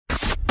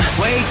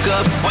Wake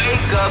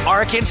up,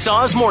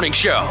 Arkansas's morning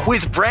show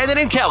with Brandon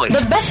and Kelly.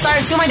 The best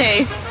start to my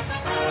day.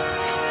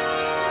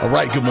 All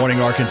right, good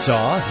morning,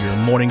 Arkansas. Your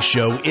morning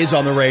show is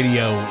on the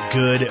radio.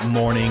 Good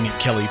morning,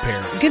 Kelly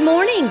Perry. Good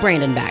morning,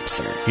 Brandon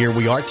Baxter. Here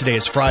we are. Today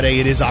is Friday.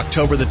 It is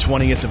October the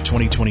 20th of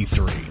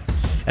 2023.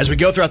 As we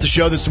go throughout the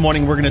show this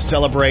morning, we're going to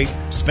celebrate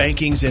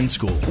spankings in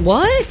school.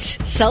 What?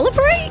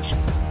 Celebrate?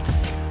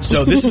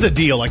 So this is a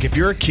deal. Like if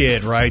you're a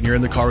kid, right, and you're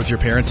in the car with your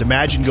parents,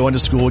 imagine going to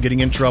school, getting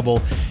in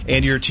trouble,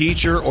 and your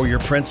teacher or your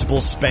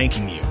principal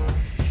spanking you.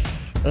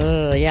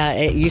 Yeah,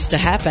 it used to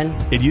happen.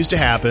 It used to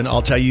happen.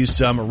 I'll tell you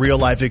some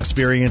real-life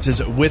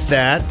experiences with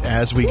that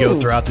as we go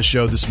throughout the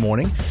show this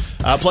morning.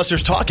 Plus,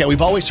 there's talk.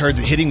 We've always heard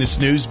that hitting the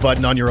snooze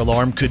button on your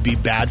alarm could be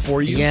bad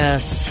for you.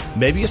 Yes.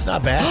 Maybe it's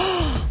not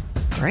bad.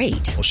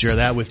 Great. We'll share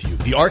that with you.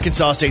 The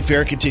Arkansas State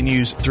Fair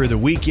continues through the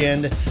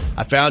weekend.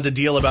 I found a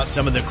deal about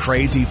some of the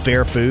crazy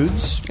fair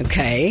foods.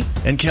 Okay.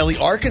 And Kelly,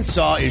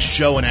 Arkansas is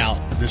showing out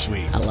this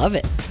week. I love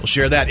it. We'll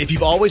share that. If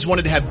you've always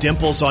wanted to have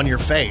dimples on your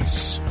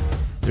face,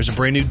 there's a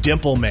brand new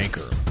dimple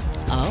maker.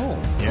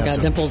 Oh, Yeah, we got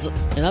so- dimples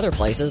in other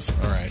places.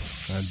 All right.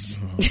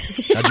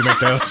 How'd you make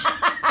those?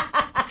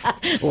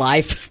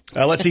 Life.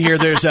 Let's see here.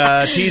 There's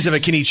a tease of a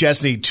Kenny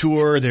Chesney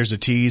tour. There's a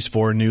tease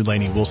for new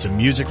Lainey Wilson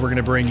music we're going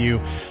to bring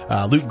you.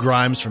 Luke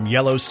Grimes from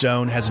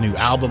Yellowstone has a new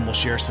album. We'll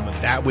share some of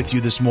that with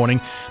you this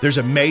morning. There's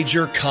a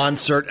major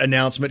concert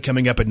announcement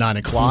coming up at 9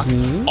 o'clock.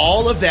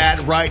 All of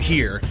that right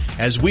here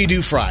as we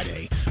do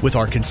Friday with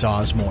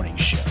Arkansas's Morning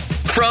Show.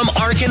 From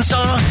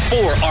Arkansas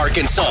for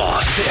Arkansas,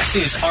 this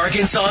is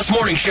Arkansas's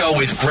morning show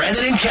with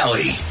Brandon and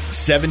Kelly.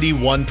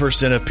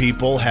 71% of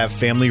people have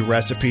family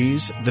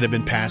recipes that have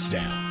been passed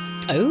down.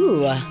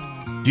 Ooh.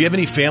 Do you have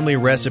any family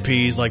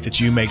recipes like that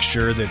you make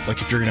sure that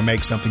like if you're going to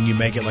make something, you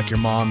make it like your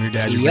mom, your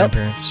dad, your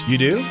grandparents? You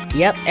do?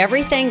 Yep.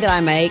 Everything that I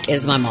make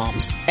is my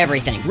mom's.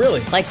 Everything. Really?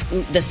 Like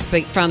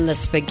from the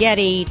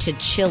spaghetti to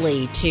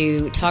chili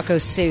to taco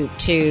soup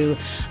to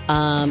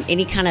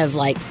any kind of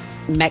like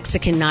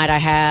Mexican night I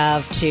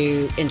have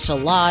to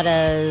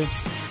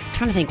enchiladas. I'm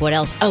trying to think what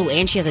else. Oh,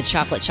 and she has a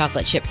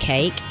chocolate chip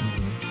cake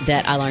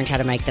that I learned how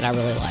to make that I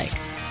really like.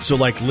 So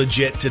like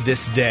legit to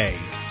this day,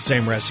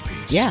 same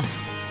recipes. Yeah.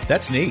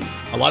 That's neat.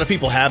 A lot of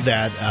people have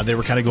that. They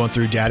were kind of going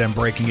through data and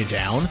breaking it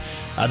down.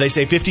 They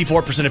say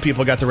 54% of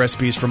people got the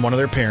recipes from one of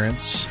their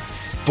parents,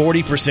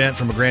 40%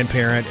 from a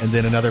grandparent, and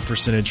then another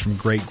percentage from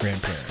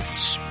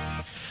great-grandparents.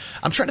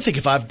 I'm trying to think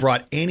if I've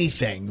brought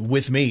anything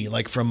with me,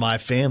 like from my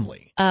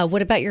family.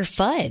 What about your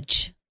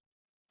fudge?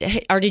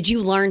 Or did you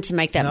learn to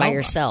make that by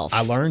yourself?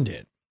 I learned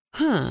it.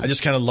 Huh. I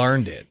just kind of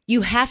learned it.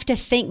 You have to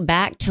think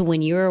back to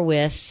when you were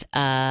with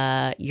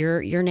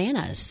your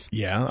nanas.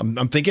 Yeah,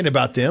 I'm thinking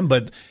about them,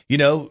 but, you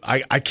know,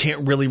 I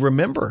can't really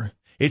remember.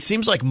 It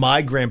seems like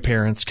my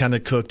grandparents kind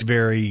of cooked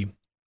very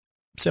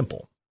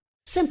simple.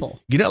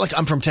 You know, like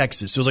I'm from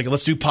Texas, so it was like,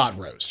 let's do pot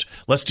roast.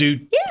 Let's do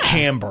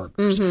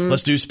hamburgers.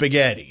 Let's do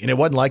spaghetti. And it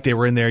wasn't like they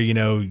were in there, you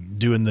know,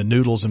 doing the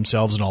noodles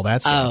themselves and all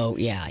that stuff. Oh,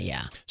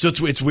 yeah. So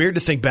it's weird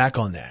to think back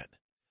on that.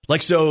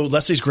 Like, so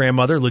Leslie's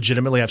grandmother,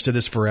 legitimately, I've said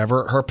this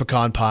forever, her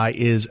pecan pie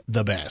is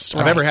the best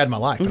I've ever had in my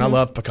life. And I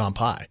love pecan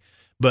pie.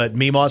 But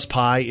Meemaw's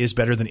pie is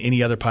better than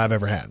any other pie I've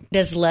ever had.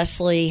 Does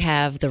Leslie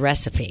have the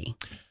recipe?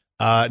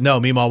 No,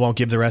 Meemaw won't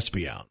give the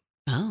recipe out.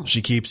 Oh.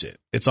 She keeps it.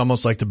 It's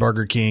almost like the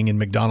Burger King and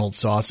McDonald's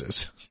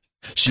sauces.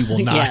 She will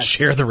not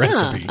share the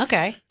recipe. Huh,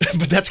 okay.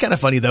 But that's kind of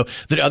funny, though,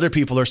 that other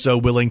people are so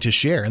willing to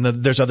share. And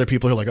there's other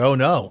people who are like, oh,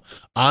 no,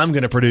 I'm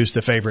going to produce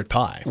the favorite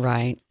pie.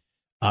 Right.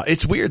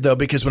 It's weird, though,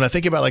 because when I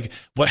think about like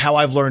how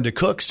I've learned to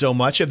cook, so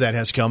much of that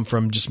has come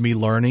from just me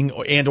learning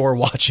and or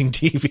watching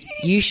TV.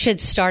 You should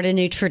start a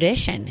new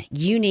tradition.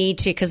 You need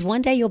to, because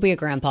one day you'll be a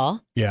grandpa.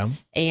 Yeah.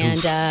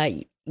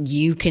 And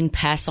you can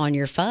pass on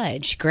your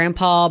fudge.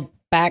 Grandpa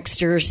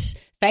Baxter's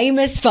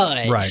famous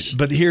fudge. Right.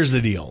 But here's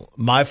the deal.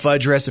 My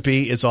fudge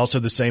recipe is also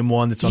the same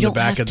one that's on the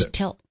back of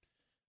the...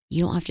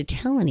 You don't have to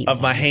tell anyone.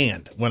 Of my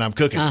hand when I'm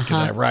cooking because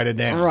I write it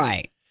down.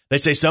 Right. They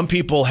say some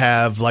people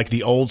have like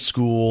the old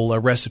school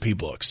recipe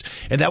books,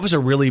 and that was a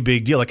really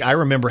big deal. Like I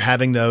remember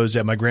having those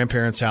at my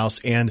grandparents' house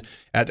and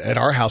at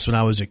our house when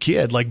I was a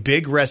kid, like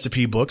big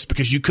recipe books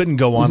because you couldn't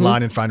go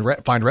online and find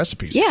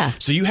recipes. Yeah.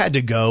 So you had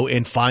to go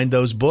and find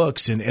those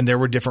books, and there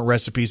were different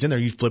recipes in there.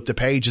 You flip the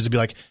pages and be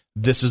like,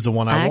 this is the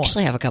one I want. I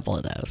actually have a couple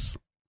of those.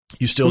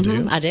 You still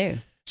do? I do.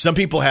 Some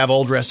people have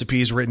old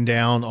recipes written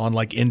down on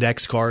like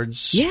index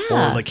cards or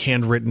Yeah. like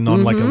handwritten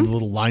on like a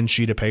little line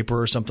sheet of paper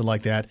or something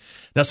like that.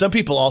 Now, some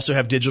people also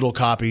have digital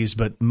copies,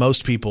 but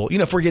most people, you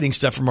know, if we're getting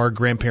stuff from our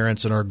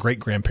grandparents and our great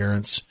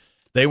grandparents,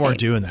 they weren't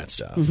doing that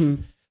stuff.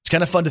 It's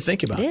kind of fun to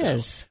think about. It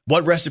is.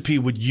 What recipe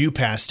would you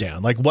pass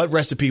down? Like what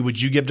recipe would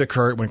you give to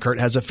Kurt when Kurt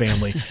has a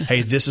family?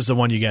 Hey, this is the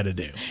one you got to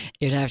do.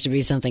 It'd have to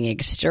be something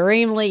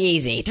extremely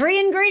easy. 3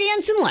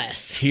 ingredients and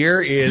less. Here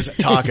is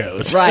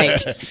tacos.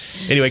 Right.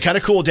 Anyway, kind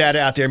of cool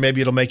data out there.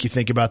 Maybe it'll make you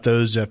think about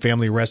those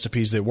family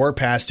recipes that were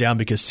passed down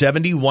because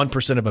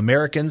 71% of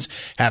Americans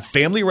have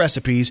family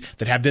recipes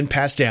that have been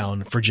passed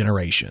down for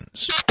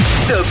generations.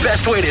 The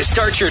best way to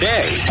start your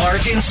day.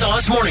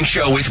 Arkansas's morning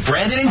show with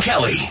Brandon and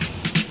Kelly.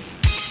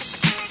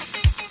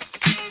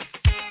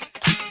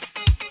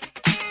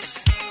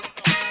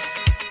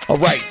 All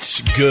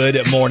right.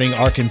 Good morning,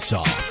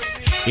 Arkansas.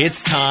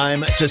 It's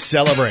time to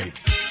celebrate.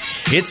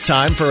 It's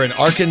time for an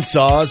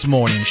Arkansas's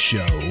morning show.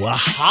 A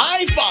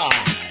high five.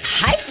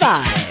 High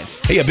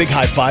five. Hey, a big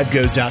high five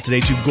goes out today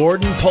to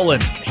Gordon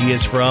Pullen. He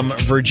is from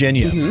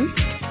Virginia.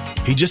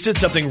 He just did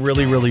something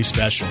really, really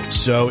special.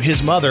 So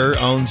his mother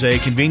owns a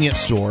convenience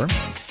store,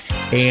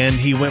 and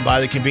he went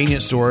by the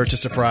convenience store to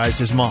surprise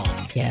his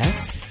mom.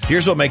 Yes.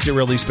 Here's what makes it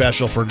really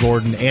special for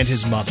Gordon and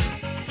his mother.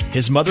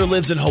 His mother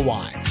lives in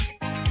Hawaii,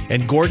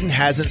 and Gordon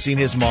hasn't seen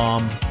his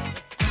mom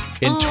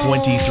in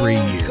 23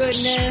 years.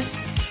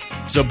 Goodness.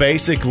 So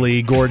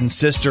basically, Gordon's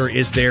sister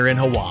is there in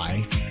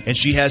Hawaii, and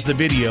she has the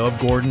video of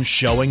Gordon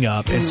showing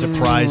up and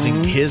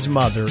surprising his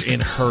mother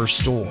in her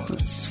store.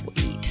 That's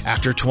sweet.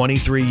 After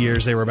 23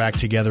 years, they were back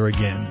together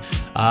again.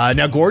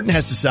 Now, Gordon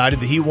has decided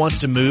that he wants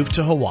to move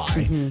to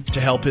Hawaii to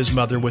help his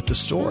mother with the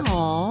store.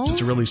 Aww. So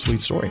it's a really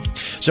sweet story.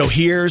 So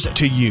here's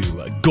to you,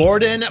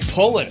 Gordon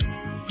Pullen.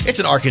 It's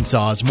an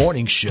Arkansas's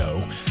morning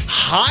show.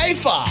 High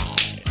five.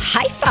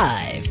 High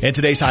five. And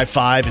today's high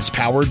five is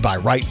powered by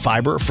Right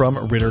Fiber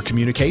from Ritter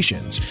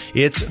Communications.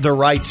 It's the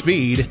right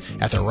speed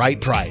at the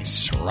right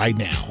price right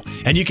now.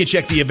 And you can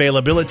check the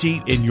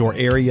availability in your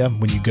area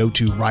when you go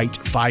to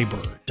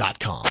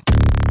rightfiber.com.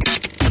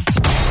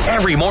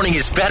 Every morning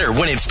is better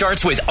when it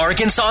starts with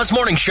Arkansas's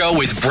Morning Show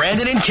with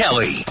Brandon and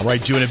Kelly. All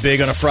right, doing it big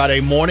on a Friday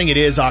morning. It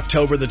is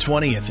October the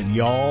 20th. And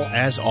y'all,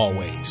 as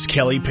always,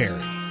 Kelly Perry.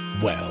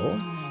 Well,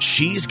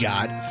 she's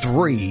got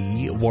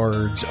 3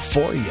 words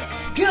for you.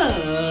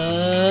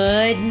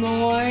 Good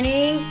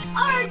morning,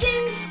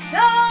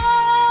 Arkansas.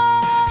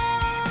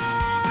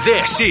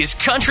 This is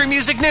Country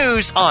Music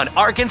News on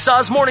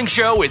Arkansas's Morning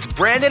Show with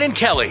Brandon and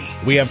Kelly.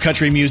 We have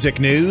country music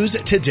news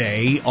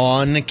today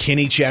on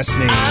Kenny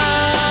Chesney.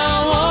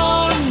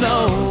 I want to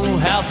know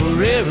how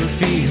forever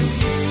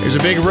feels. There's a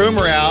big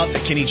rumor out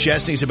that Kenny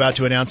Chesney's about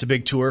to announce a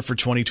big tour for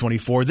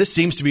 2024. This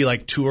seems to be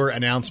like tour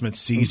announcement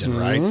season,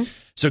 right?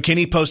 So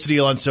Kenny posted it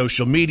on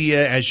social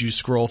media. As you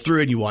scroll through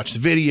and you watch the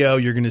video,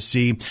 you're going to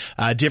see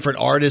different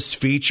artists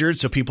featured.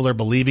 So people are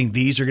believing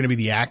these are going to be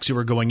the acts who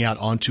are going out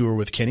on tour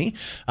with Kenny.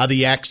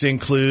 The acts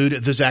include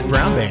the Zach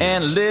Brown Band.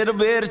 And a little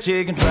bit of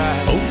chicken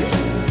fried. Oh,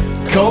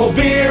 yeah. Cold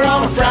beer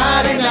on a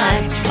Friday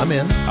night. I'm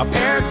in. A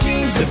pair of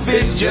jeans that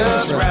fit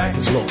just right.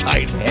 It's a little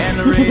tight. And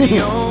the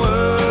radio.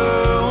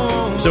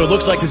 So it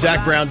looks like the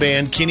Zach Brown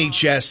Band, Kenny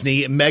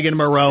Chesney, Megan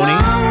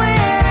Maroney.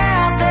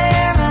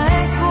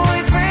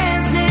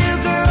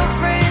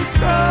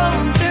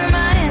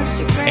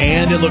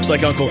 And it looks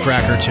like Uncle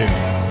Cracker, too.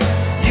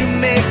 You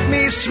make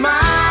me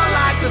smile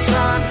like the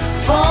sun,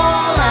 fall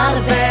out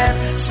of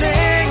bed,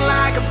 sing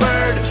like a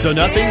bird. So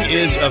nothing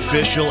is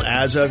official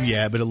as of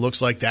yet, but it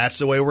looks like that's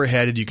the way we're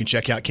headed. You can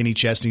check out Kenny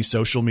Chesney's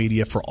social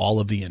media for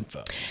all of the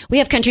info. We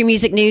have country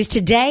music news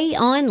today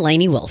on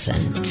Lainey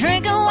Wilson.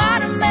 Drinking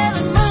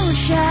watermelon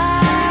moonshine,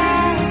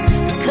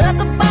 cut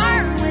the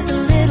barn with a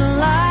little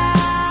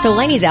light. So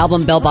Lainey's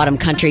album, Bell Bottom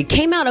Country,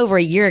 came out over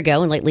a year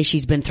ago, and lately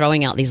she's been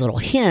throwing out these little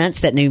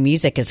hints that new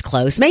music is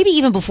close, maybe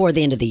even before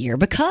the end of the year,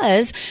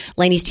 because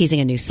Lainey's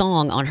teasing a new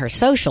song on her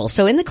social.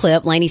 So in the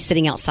clip, Lainey's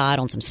sitting outside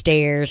on some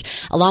stairs,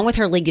 along with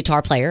her lead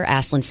guitar player,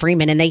 Ashlyn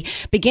Freeman, and they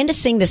begin to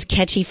sing this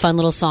catchy, fun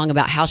little song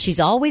about how she's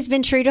always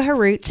been true to her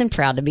roots and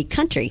proud to be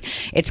country.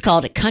 It's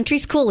called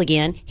Country's Cool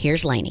Again.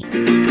 Here's Lainey.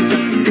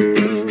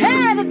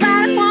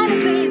 Everybody wanna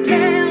be a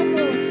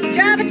cowboy,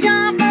 drive a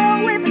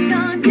jumbo with a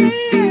John Deere.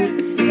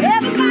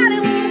 Everybody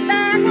want a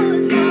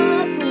backwoods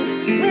rumble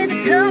with a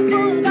tub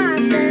full of ice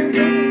down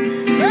there.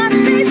 Must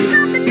be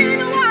something in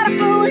the water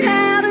flowing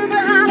out of the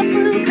hollow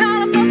blue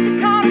collar. Must have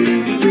caught it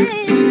in the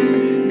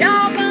wind.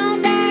 Y'all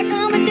gone back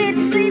home and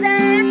didn't see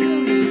that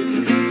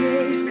coming.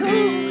 Country's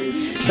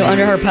cool. So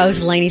under her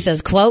post, Lainey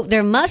says, quote,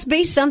 "There must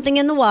be something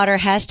in the water,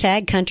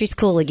 hashtag country's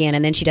cool again."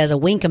 And then she does a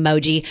wink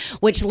emoji,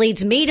 which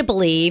leads me to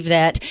believe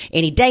that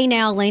any day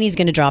now, Lainey's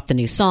going to drop the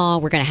new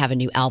song. We're going to have a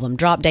new album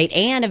drop date.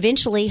 And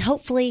eventually,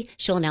 hopefully,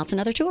 she'll announce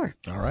another tour.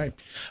 All right.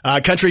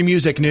 Country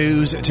music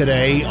news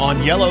today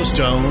on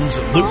Yellowstone's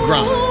Luke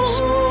Grimes.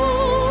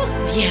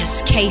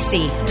 Yes,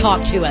 Casey,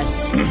 talk to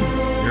us.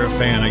 You're a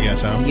fan, I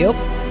guess, huh? Yep.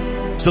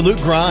 So Luke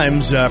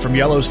Grimes from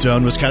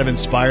Yellowstone was kind of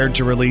inspired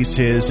to release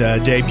his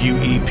debut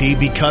EP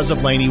because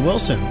of Lainey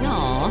Wilson.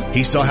 Aw.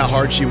 He saw how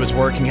hard she was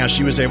working, how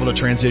she was able to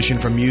transition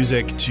from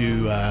music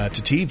to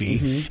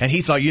TV, and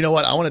he thought, you know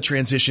what, I want to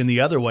transition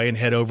the other way and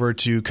head over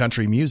to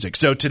country music.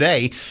 So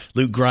today,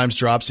 Luke Grimes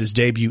drops his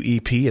debut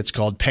EP. It's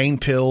called Pain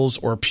Pills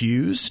or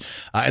Pews,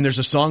 and there's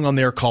a song on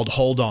there called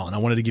Hold On. I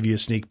wanted to give you a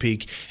sneak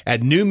peek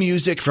at new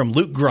music from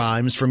Luke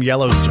Grimes from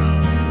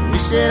Yellowstone.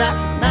 Wish that I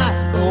could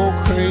not go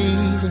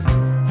crazy.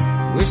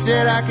 Wish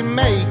that I could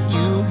make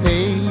you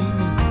hate me.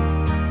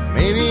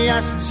 Maybe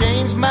I should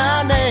change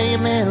my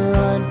name and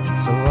run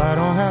so I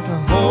don't have to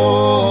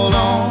hold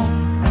on.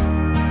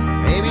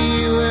 Maybe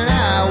you and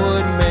I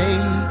would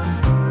make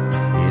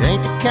it. It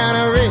ain't the kind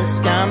of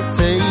risk I'm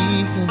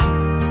taking.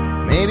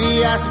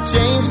 Maybe I should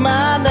change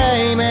my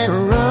name and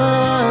run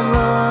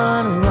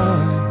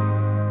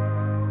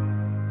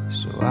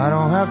so I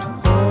don't have to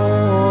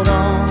hold hold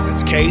on.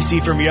 That's Casey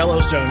from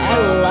Yellowstone. I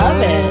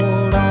love it.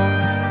 Hold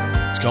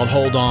on. It's called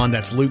Hold On.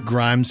 That's Luke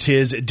Grimes.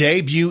 His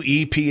debut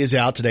EP is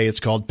out today. It's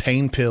called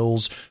Pain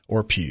Pills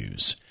or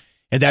Pews.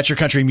 And that's your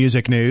country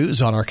music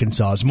news on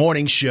Arkansas's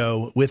Morning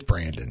Show with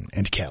Brandon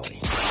and Kelly.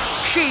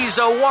 She's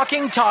a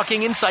walking,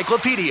 talking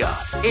encyclopedia.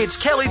 It's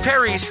Kelly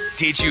Perry's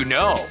Did You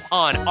Know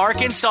on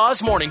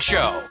Arkansas's Morning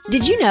Show.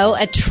 Did you know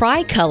a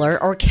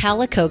tricolor or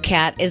calico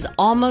cat is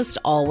almost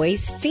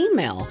always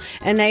female?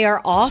 And they are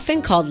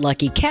often called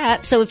lucky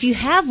cats. So if you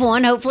have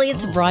one, hopefully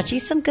it's brought you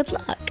some good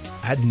luck.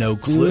 I had no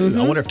clue.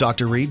 I wonder if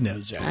Dr. Reed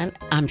knows that. And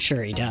I'm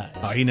sure he does.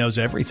 Oh, he knows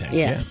everything.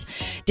 Yes.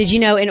 Yeah. Did you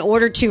know in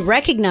order to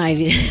recognize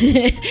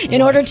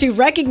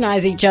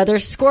each other,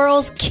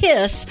 squirrels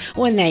kiss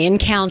when they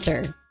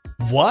encounter?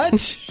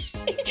 What?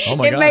 Oh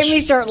my gosh. It made me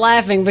start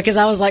laughing because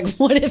I was like,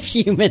 what if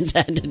humans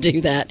had to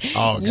do that?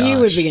 Oh, gosh. You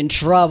would be in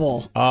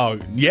trouble. Oh,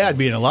 yeah, I'd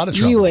be in a lot of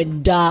trouble. You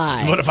would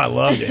die. What if I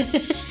loved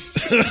it?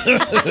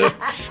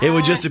 It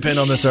would just depend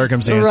on the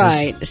circumstances.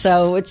 Right.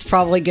 So it's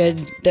probably good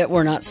that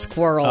we're not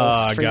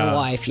squirrels for your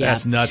wife. Yeah.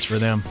 That's nuts for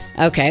them.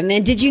 Okay. And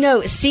then did you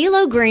know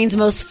CeeLo Green's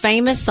most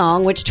famous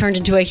song, which turned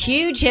into a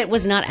huge hit,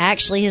 was not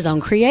actually his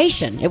own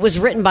creation? It was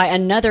written by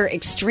another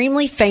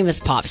extremely famous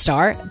pop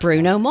star,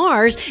 Bruno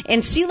Mars,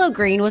 and CeeLo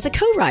Green was a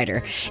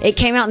co-writer. It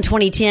came out in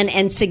 2010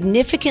 and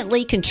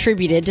significantly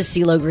contributed to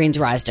CeeLo Green's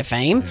rise to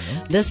fame.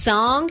 The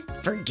song,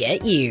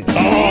 Forget You.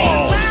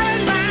 Oh.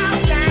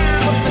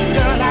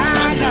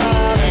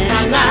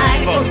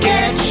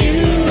 Forget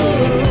you.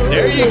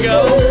 There you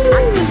go. I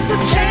used to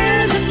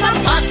change in my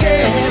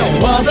pocket.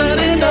 It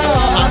wasn't enough.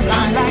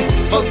 I like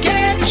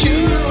forget you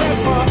and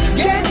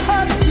forget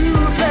her too.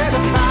 Said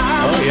if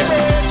I was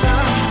richer,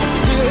 I'd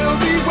still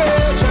be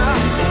richer.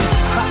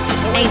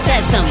 Ain't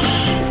that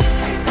something?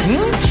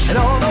 And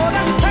although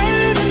that's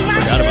pain in my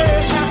Forgot about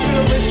this. I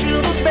still wish you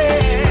the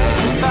best.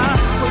 If I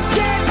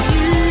forget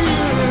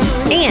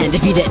you. And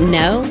if you didn't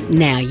know,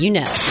 now you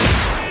know.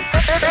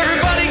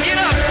 Everybody get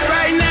up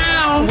right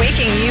now.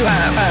 Waking you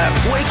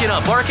up. Waking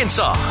up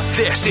Arkansas.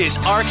 This is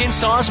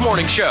Arkansas's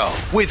Morning Show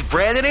with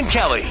Brandon and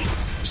Kelly.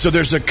 So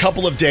there's a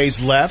couple of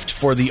days left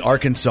for the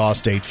Arkansas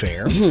State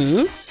Fair.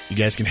 You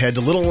guys can head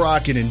to Little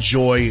Rock and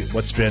enjoy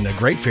what's been a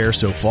great fair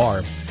so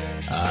far.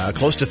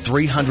 Close to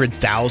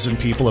 300,000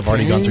 people have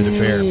already gone through the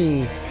fair.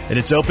 And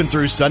it's open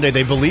through Sunday.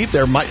 They believe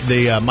they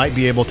might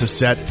be able to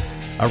set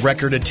a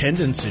record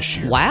attendance this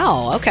year.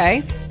 Wow, okay.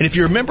 And if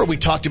you remember, we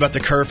talked about the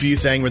curfew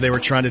thing where they were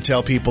trying to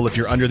tell people if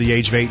you're under the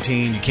age of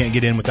 18, you can't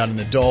get in without an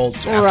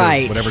adult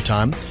after whatever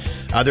time.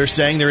 They're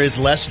saying there is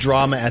less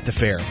drama at the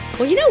fair.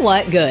 Well, you know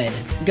what? Good.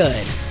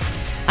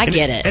 I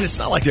get it. And it's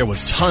not like there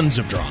was tons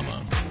of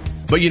drama.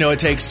 But, it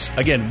takes,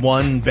 again,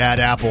 one bad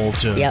apple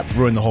to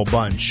ruin the whole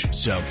bunch.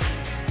 So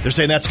they're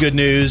saying that's good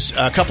news.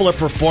 A couple of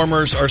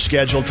performers are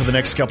scheduled for the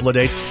next couple of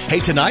days. Hey,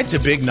 tonight's a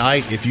big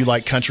night if you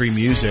like country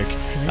music.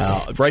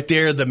 Right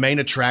there, the main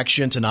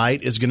attraction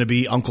tonight is going to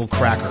be Uncle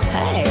Kracker.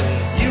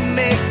 Hey. You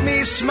make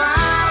me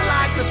smile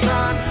like the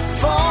sun,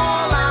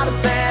 fall out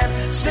of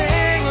bed,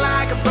 sing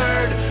like a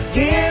bird,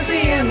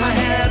 dizzy in my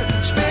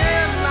head,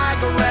 spin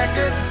like a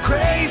record,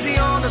 crazy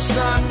on a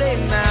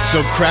Sunday night.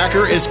 So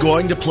Kracker is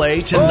going to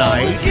play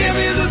tonight. Oh, give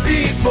me the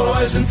beat,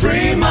 boys, and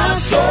free my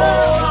soul.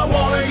 I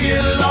want to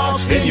get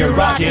lost in your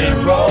rock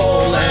and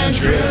roll and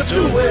drift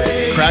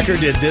away. Kracker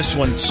did this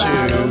one too.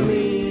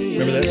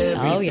 Remember this?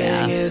 Oh,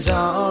 yeah. Is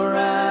all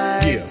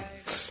right. Yeah.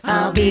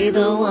 I'll be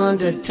the one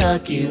to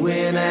tuck you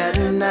in at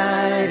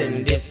night.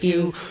 And if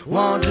you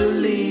want to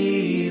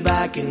leave,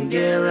 I can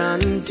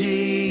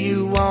guarantee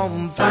you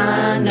won't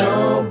find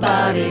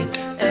nobody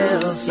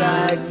else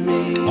like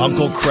me.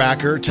 Uncle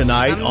Kracker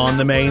tonight on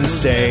the main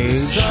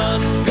stage.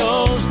 Sun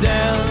goes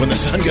down. When the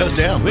sun goes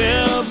down.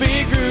 We'll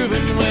be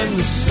grooving when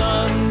the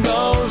sun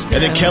goes down.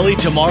 And then Kelly,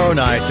 tomorrow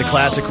night, the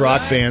classic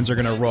rock fans are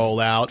going to roll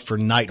out for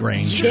Night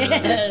Ranger.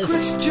 Yes.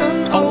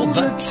 Christian, All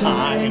the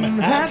time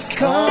has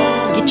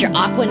come. Get your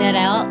Aquanet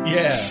out.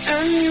 Yeah.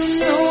 And you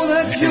know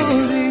that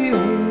you're the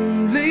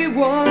only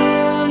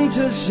one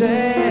to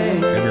say,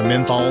 Have your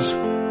menthols.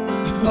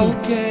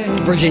 okay,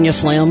 Virginia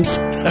Slims.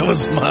 That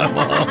was my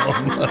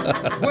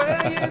mom.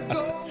 where you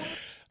go.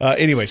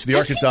 Anyway, so the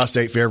Arkansas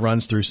State Fair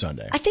runs through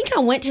Sunday. I think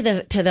I went to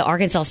the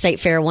Arkansas State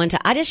Fair one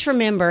time. I just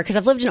remember because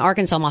I've lived in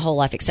Arkansas my whole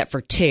life except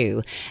for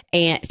 2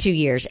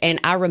 years, and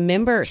I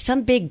remember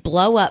some big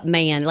blow up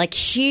man, like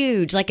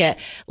huge, like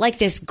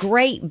this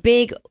great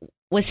big.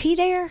 Was he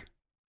there?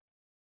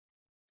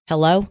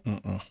 Hello?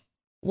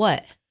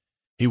 What?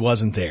 He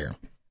wasn't there.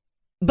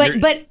 But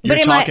You're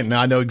am talking.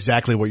 Now I know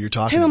exactly what you're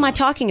talking who about. am I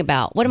talking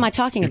about? What am I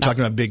talking You're about?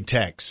 talking about Big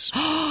Tex.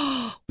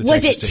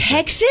 Was it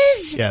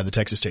Texas? Yeah, the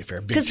Texas State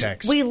Fair. Big Because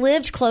Tex. we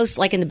lived close,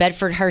 like in the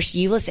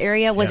Bedford-Hurst-Euless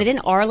area. Was it in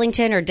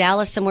Arlington or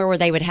Dallas somewhere where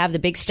they would have the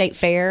big state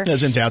fair? It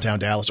was in downtown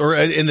Dallas, or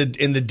in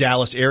the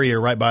Dallas area,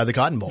 right by the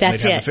Cotton Bowl.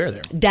 That's They'd it. have the fair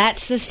there.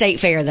 That's the state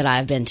fair that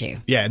I've been to.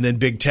 Yeah, and then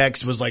Big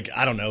Tex was like,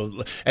 I don't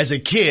know. As a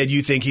kid,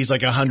 you think he's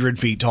like 100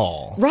 feet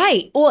tall.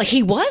 Right. Well,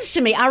 he was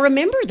to me. I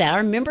remember that. I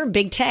remember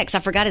Big Tex. I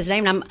forgot his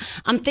name.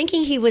 I'm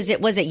thinking was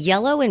it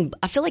yellow and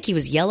I feel like he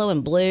was yellow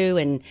and blue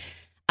and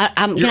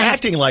You're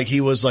acting like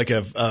he was like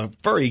a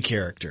furry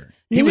character.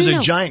 He was a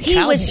giant cowboy.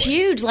 He was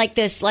huge, like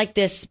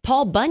this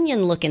Paul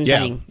Bunyan looking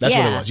thing. That's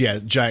what it was. Yeah,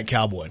 giant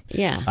cowboy.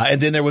 Yeah.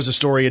 And then there was a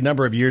story a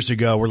number of years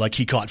ago where like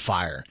he caught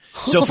fire.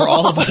 So for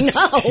all of us,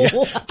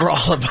 for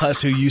all of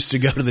us who used to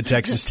go to the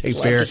Texas State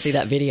Fair, to see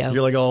that video.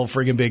 You're like, oh,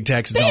 friggin' Big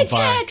Tex is on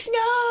fire. Big Tex,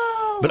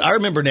 no. But I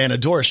remember Nana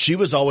Doris. She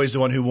was always the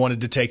one who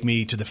wanted to take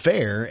me to the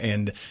fair,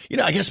 and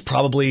I guess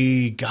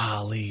probably,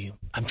 golly,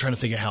 I'm trying to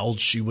think of how old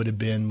she would have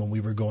been when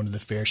we were going to the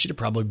fair. She'd have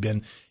probably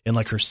been in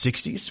like her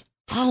 60s.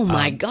 Oh,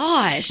 my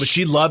gosh. But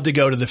she loved to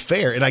go to the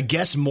fair. And I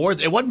guess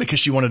it wasn't because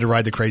she wanted to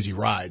ride the crazy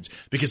rides,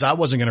 because I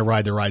wasn't going to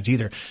ride the rides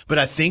either. But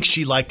I think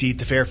she liked to eat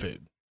the fair food.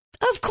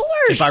 Of course.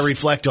 If I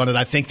reflect on it,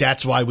 I think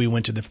that's why we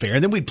went to the fair.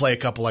 And then we'd play a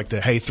couple like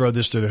the, hey, throw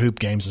this through the hoop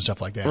games and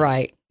stuff like that.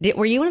 Right.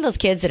 Were you one of those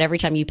kids that every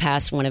time you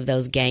passed one of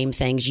those game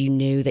things, you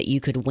knew that you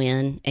could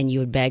win and you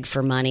would beg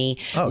for money?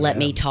 Let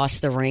me toss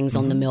the rings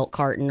on the milk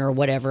carton or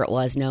whatever it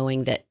was,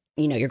 knowing that,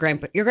 your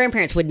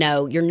grandparents would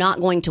know you're not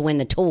going to win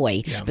the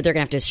toy, but they're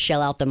going to have to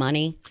shell out the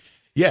money.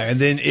 Yeah, and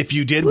then if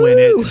you did win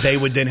it, they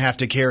would then have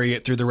to carry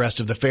it through the rest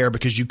of the fair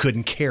because you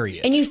couldn't carry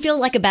it. And you feel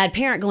like a bad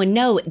parent going,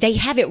 no, they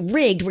have it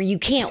rigged where you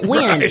can't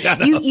win. Right,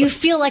 you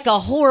feel like a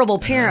horrible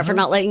parent for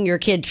not letting your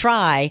kid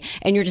try,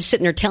 and you're just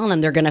sitting there telling them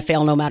they're going to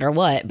fail no matter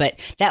what. But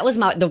that was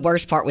the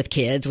worst part with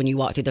kids when you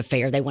walk through the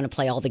fair. They want to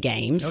play all the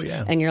games. Oh,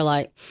 yeah. And you're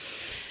like...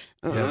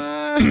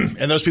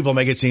 And those people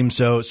make it seem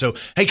so,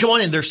 hey, come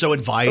on in. They're so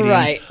inviting.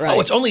 Right. Oh,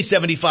 it's only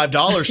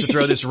 $75 to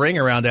throw this ring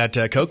around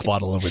that Coke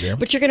bottle over there.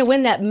 But you're going to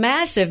win that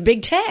massive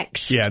Big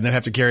Tex. Yeah, and then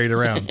have to carry it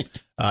around.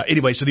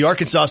 Anyway, so the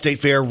Arkansas State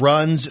Fair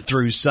runs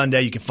through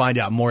Sunday. You can find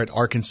out more at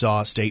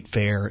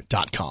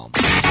arkansasstatefair.com.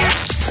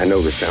 I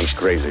know this sounds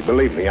crazy.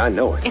 Believe me, I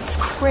know it. It's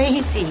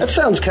crazy. That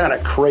sounds kind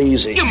of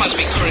crazy. You must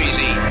be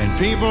crazy. And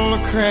people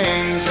are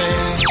crazy.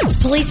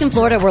 Police in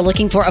Florida were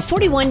looking for a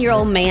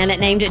 41-year-old man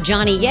named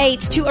Johnny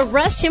Yates to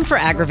arrest him for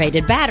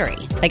aggravated battery.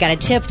 They got a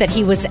tip that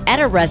he was at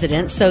a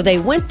residence, so they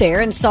went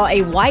there and saw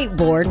a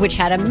whiteboard which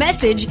had a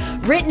message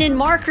written in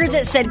marker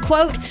that said,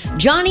 quote,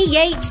 Johnny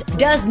Yates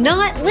does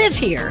not live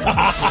here.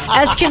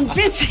 As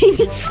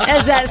convincing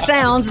as that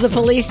sounds, the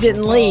police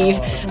didn't leave.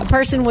 A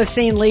person was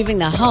seen leaving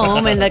the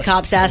home, and the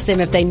cops asked them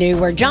if they knew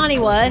where Johnny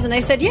was, and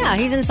they said, yeah,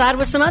 he's inside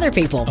with some other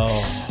people.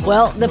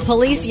 Well, the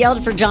police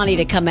yelled for Johnny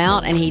to come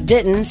out, and he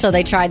didn't, so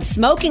they tried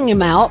smoking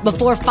him out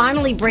before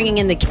finally bringing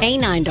in the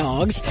canine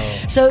dogs.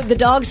 So the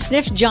dogs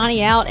sniffed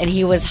Johnny out, and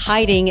he was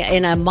hiding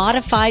in a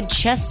modified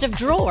chest of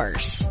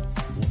drawers.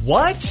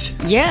 What?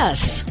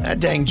 Yes. That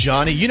dang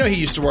Johnny. He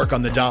used to work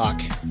on the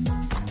dock.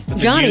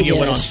 Johnny union did.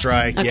 Went on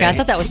strike. Okay, yeah. I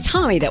thought that was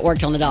Tommy that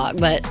worked on the dock,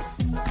 but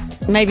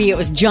maybe it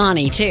was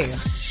Johnny, too.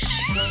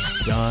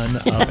 Son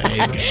of a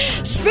gun.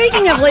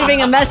 Speaking of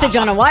leaving a message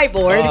on a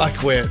whiteboard. I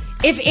quit.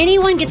 If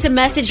anyone gets a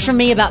message from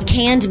me about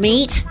canned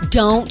meat,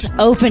 don't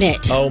open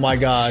it. Oh, my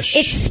gosh.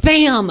 It's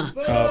spam.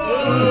 Okay.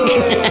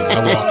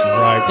 I walked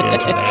right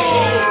into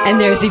that. And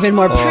there's even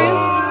more proof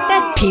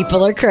that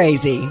people are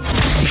crazy.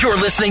 You're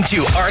listening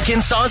to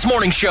Arkansas's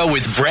Morning Show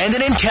with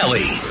Brandon and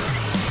Kelly.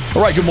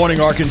 All right, good morning,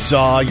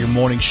 Arkansas. Your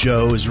morning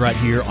show is right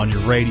here on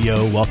your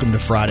radio. Welcome to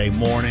Friday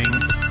morning.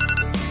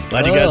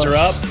 Glad you guys are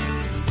up.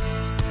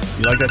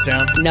 You like that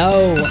sound?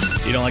 No.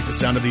 You don't like the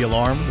sound of the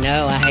alarm?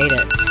 No, I hate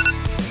it.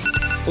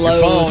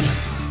 Your phone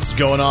is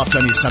going off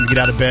telling you it's time to get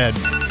out of bed.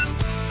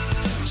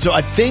 So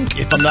I think,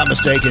 if I'm not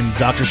mistaken,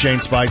 Dr.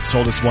 Shane Spikes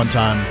told us one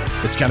time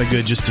it's kind of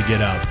good just to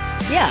get up.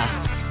 Yeah.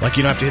 Like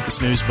you don't have to hit the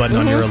snooze button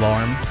on your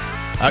alarm.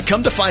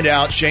 Come to find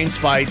out, Shane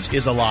Spikes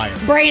is a liar.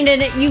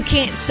 Brandon, you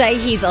can't say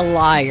he's a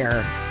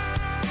liar.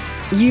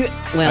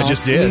 I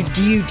just did.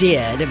 You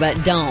did,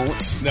 but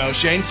don't. No,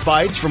 Shane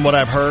Spikes, from what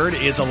I've heard,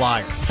 is a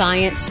liar.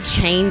 Science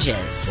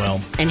changes. Well.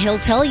 And he'll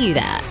tell you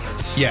that.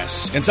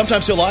 Yes, and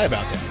sometimes he'll lie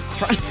about that.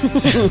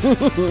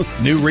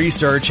 New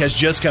research has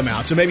just come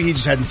out, so maybe he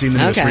just hadn't seen the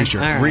newest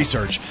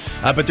research.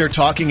 But they're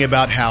talking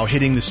about how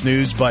hitting the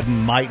snooze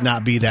button might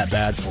not be that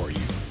bad for you.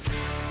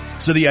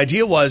 So the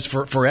idea was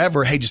for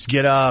forever, hey, just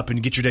get up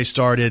and get your day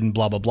started and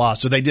blah, blah, blah.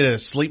 So they did a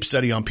sleep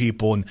study on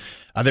people, and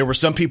there were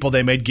some people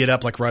they made get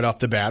up like right off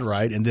the bat,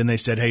 right? And then they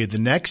said, hey, the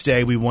next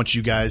day we want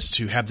you guys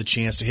to have the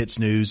chance to hit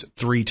snooze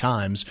 3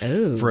 times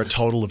for a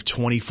total of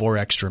 24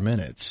 extra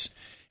minutes.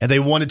 And they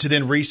wanted to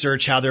then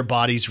research how their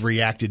bodies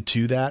reacted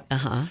to that.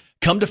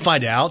 Come to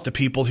find out, the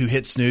people who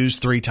hit snooze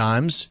 3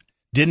 times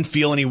didn't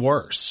feel any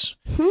worse.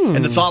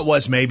 And the thought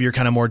was maybe you're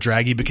kind of more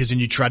draggy because then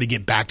you try to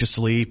get back to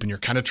sleep and you're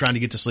kind of trying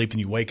to get to sleep and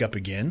you wake up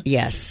again.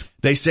 Yes.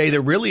 They say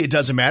that really it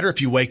doesn't matter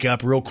if you wake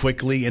up real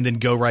quickly and then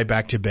go right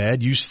back to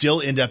bed. You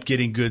still end up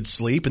getting good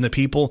sleep. And the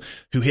people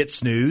who hit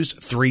snooze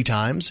 3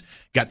 times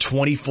got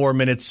 24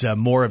 minutes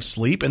more of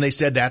sleep. And they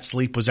said that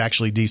sleep was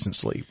actually decent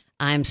sleep.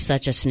 I'm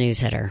such a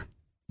snooze hitter.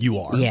 You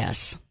are?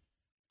 Yes.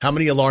 How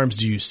many alarms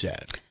do you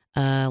set?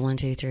 1,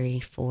 2, 3,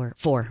 4.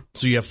 4.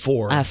 So you have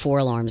 4. I have 4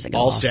 alarms that go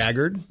all off.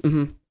 Staggered?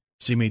 Mm-hmm.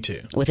 See, me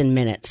too. Within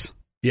minutes.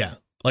 Yeah.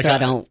 Like I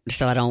don't,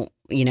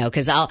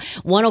 because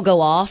one will go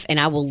off and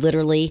I will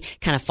literally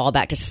kind of fall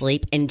back to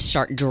sleep and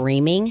start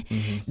dreaming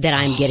that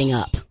I'm getting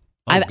up.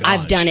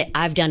 I've done it.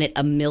 I've done it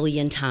a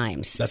million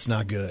times. That's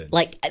not good.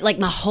 Like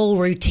my whole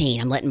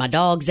routine. I'm letting my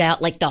dogs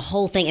out, like the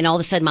whole thing, and all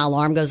of a sudden my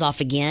alarm goes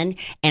off again,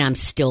 and I'm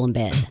still in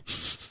bed.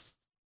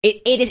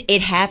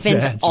 It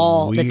happens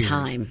all the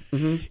time.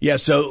 Mm-hmm. Yeah.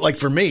 So like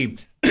for me,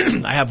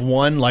 I have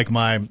one like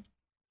my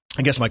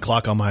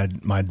clock on my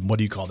what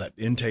do you call that,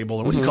 end table,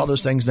 or what do you call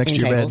those things next to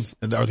your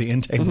bed? Or the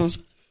end tables.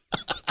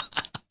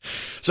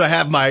 So I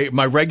have my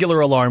regular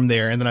alarm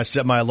there, and then I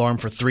set my alarm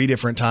for 3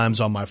 different times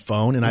on my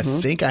phone, and I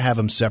think I have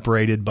them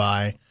separated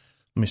by,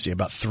 let me see,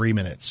 about 3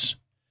 minutes.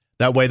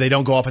 That way they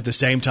don't go off at the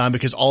same time,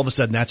 because all of a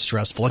sudden that's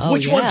stressful. Like,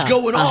 which one's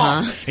going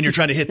off? And you're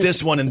trying to hit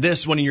this one, and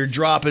you're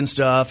dropping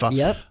stuff.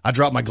 I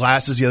dropped my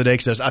glasses the other day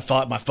because I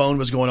thought my phone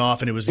was going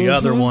off, and it was the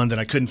other one. Then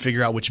I couldn't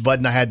figure out which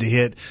button I had to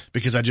hit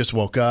because I just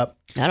woke up.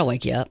 That'll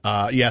wake you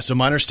up. So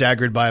mine are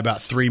staggered by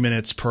about 3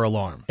 minutes per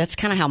alarm. That's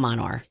kind of how mine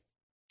are.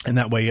 And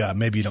that way,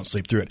 maybe you don't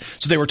sleep through it.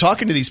 So they were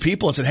talking to these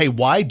people and said, hey,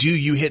 why do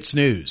you hit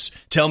snooze?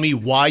 Tell me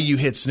why you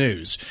hit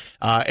snooze.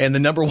 And the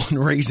number one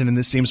reason, and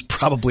this seems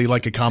probably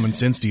like a common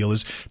sense deal,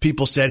 is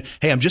people said,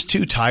 hey, I'm just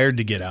too tired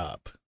to get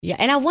up. Yeah.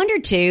 And I wonder,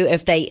 too,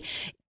 if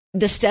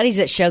the studies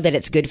that show that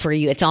it's good for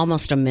you, it's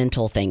almost a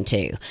mental thing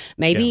too.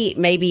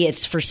 Maybe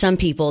it's for some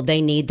people,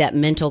 they need that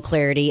mental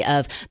clarity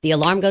of the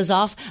alarm goes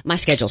off, my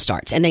schedule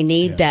starts, and they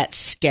need that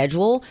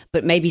schedule.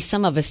 But maybe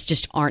some of us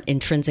just aren't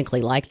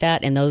intrinsically like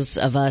that. And those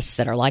of us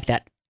that are like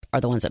that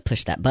are the ones that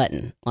push that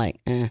button.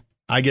 Like,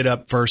 I get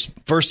up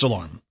first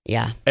alarm.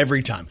 Yeah.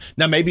 Every time.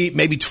 Now,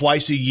 maybe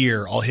twice a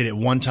year I'll hit it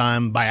one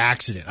time by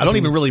accident. I don't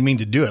even really mean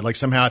to do it. Like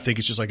somehow I think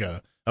it's just like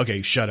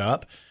okay, shut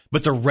up.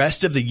 But the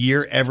rest of the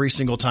year, every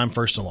single time,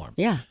 first alarm.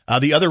 Yeah.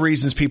 The other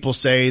reasons people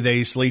say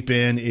they sleep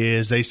in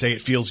is they say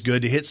it feels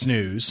good to hit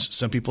snooze.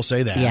 Some people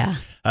say that. Yeah.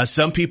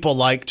 Some people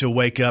like to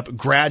wake up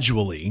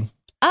gradually.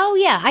 Oh,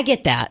 yeah, I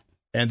get that.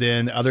 And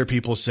then other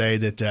people say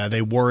that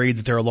they worry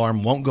that their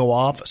alarm won't go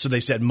off, so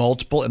they set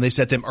multiple, and they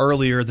set them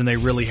earlier than they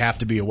really have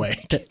to be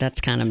awake. That's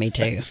kind of me,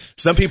 too.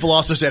 Some people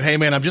also said, hey,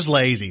 man, I'm just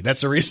lazy.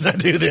 That's the reason I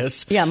do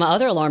this. Yeah, my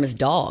other alarm is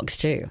dogs,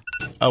 too.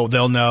 Oh,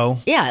 they'll know?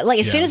 Yeah, like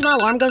as soon as my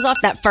alarm goes off,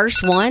 that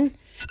first one,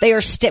 they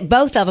are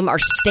both of them are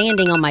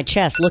standing on my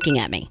chest looking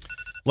at me.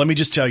 Let me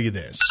just tell you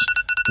this.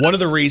 One of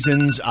the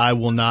reasons I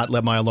will not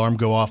let my alarm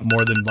go off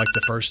more than like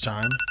the first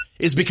time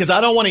is because I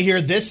don't want to hear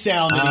this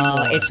sound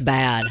anymore. Oh, it's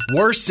bad.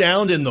 Worst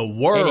sound in the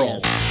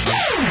world.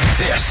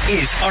 This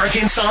is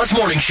Arkansas's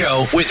Morning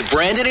Show with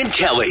Brandon and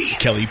Kelly.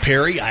 Kelly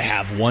Perry, I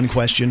have one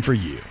question for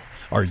you.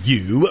 Are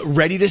you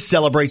ready to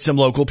celebrate some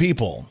local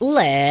people?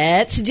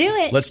 Let's do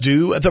it. Let's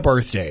do the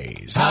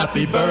birthdays.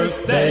 Happy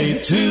birthday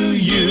to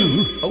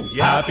you. Oh,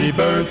 yeah. Happy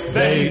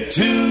birthday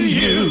to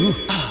you.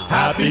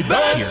 Happy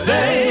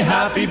birthday,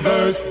 happy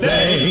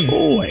birthday.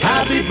 Boy.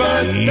 Happy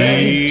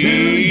birthday to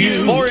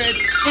you. For it.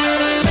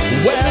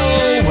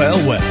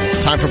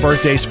 Well. Time for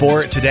birthdays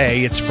for it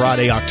today. It's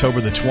Friday,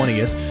 October the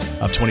 20th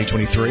of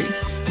 2023.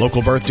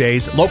 Local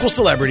birthdays, local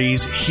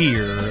celebrities.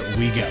 Here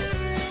we go.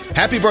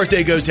 Happy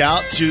birthday goes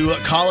out to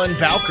Colin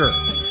Bowker,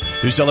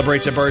 who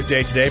celebrates a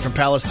birthday today from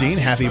Palestine.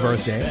 Happy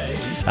birthday.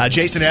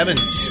 Jason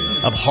Evans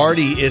of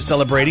Hardy is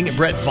celebrating.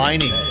 Brett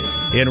Vining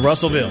in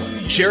Russellville.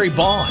 Sherry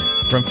Bond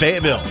from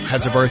Fayetteville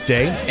has a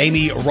birthday.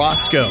 Amy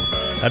Roscoe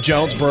of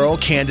Jonesboro.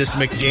 Candace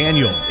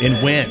McDaniel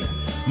in Wynn.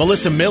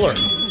 Melissa Miller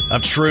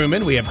of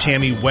Truman. We have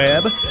Tammy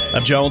Webb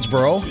of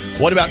Jonesboro.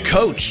 What about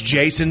Coach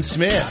Jason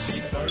Smith?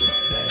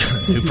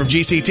 From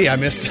GCT, I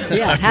missed.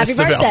 Yeah, happy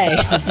birthday.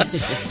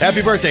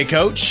 Happy birthday,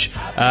 Coach.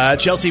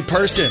 Chelsea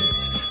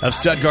Persons of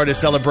Stuttgart is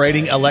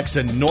celebrating.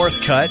 Alexa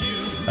Northcutt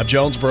of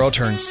Jonesboro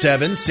turned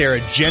 7. Sarah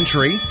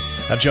Gentry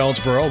of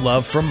Jonesboro,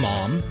 love from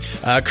Mom.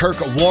 Kirk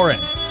Warren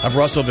of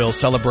Russellville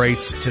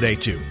celebrates today,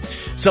 too.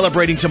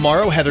 Celebrating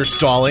tomorrow, Heather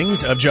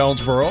Stallings of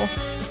Jonesboro.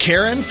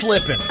 Karen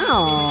Flippin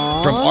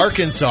from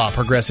Arkansas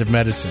Progressive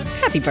Medicine.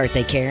 Happy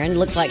birthday, Karen.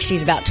 Looks like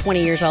she's about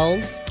 20 years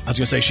old. I was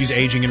going to say she's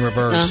aging in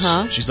reverse.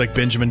 She's like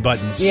Benjamin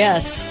Buttons.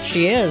 Yes,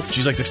 she is.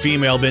 She's like the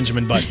female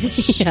Benjamin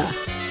Buttons. Yeah.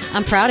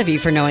 I'm proud of you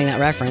for knowing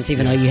that reference,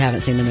 even though you haven't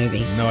seen the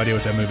movie. No idea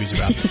what that movie's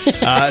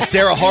about.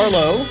 Sarah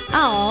Harlow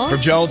from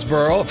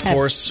Jonesboro, of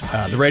course,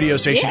 the radio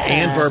station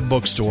and Verb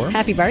Bookstore.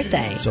 Happy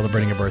birthday.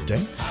 Celebrating a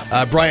birthday.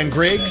 Brian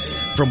Griggs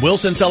from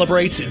Wilson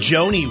celebrates.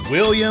 Joni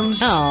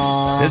Williams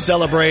is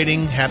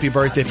celebrating. Happy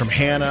birthday from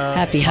Hannah.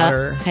 Happy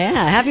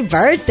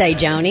birthday,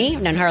 Joni.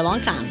 I've known her a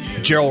long time.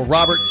 Gerald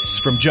Roberts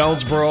from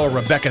Jonesboro.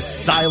 Rebecca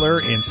Seiler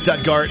in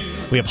Stuttgart.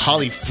 We have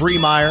Holly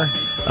Freemeyer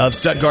of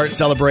Stuttgart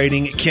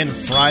celebrating. Ken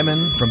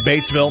Fryman from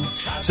Batesville.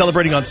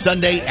 Celebrating on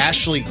Sunday,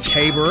 Ashley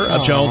Tabor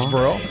of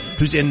Jonesboro,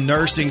 who's in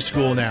nursing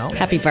school now.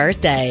 Happy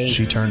birthday.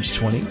 She turns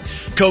 20.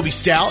 Kobe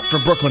Stout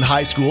from Brooklyn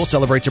High School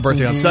celebrates her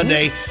birthday on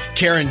Sunday.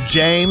 Karen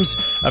James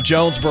of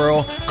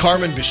Jonesboro.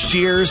 Carmen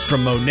Bashirs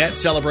from Monette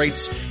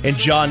celebrates. And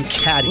John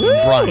Caddy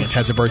Bryant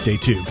has a birthday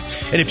too.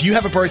 And if you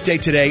have a birthday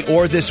today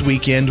or this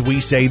weekend,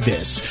 we say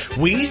this.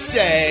 We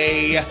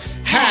say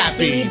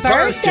Happy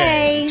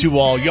birthday to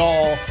all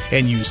y'all,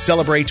 and you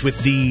celebrate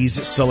with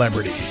these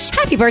celebrities.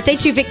 Happy birthday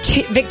to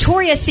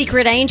Victoria's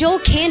Secret Angel,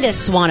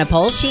 Candace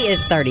Swanepoel. She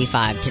is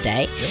 35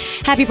 today. Yep.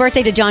 Happy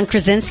birthday to John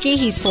Krasinski.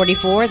 He's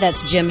 44.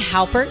 That's Jim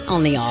Halpert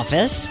on The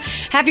Office.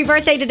 Happy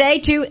birthday today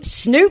to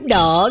Snoop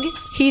Dogg.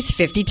 He's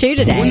 52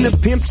 today. When the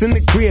pimp's in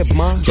the crib,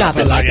 ma, drop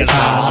it like it's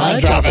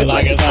hot. Drop it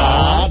like it's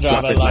hot.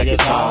 Drop it like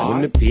it's hot.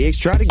 When the pigs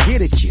try to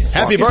get at you.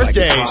 Happy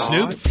birthday,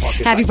 Snoop.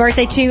 Happy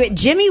birthday to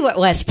Jimmy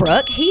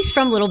Westbrook. He's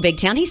from Little Big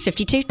Town. He's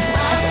 52.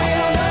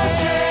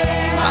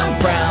 I'm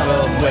proud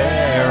of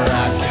where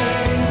I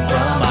came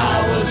from.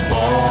 I was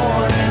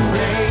born and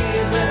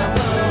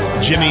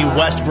raised. Jimmy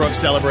Westbrook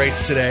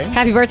celebrates today.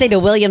 Happy birthday to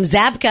William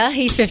Zabka.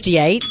 He's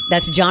 58.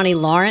 That's Johnny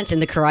Lawrence in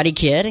The Karate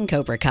Kid and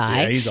Cobra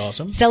Kai. Yeah, he's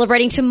awesome.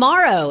 Celebrating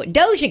tomorrow,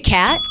 Doja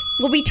Cat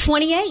will be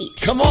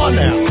 28. Come on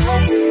now.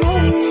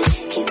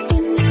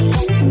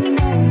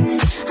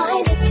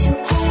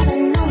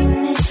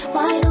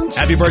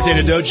 Happy birthday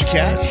to Doja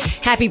Cat.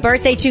 Happy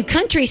birthday to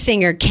country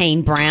singer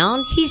Kane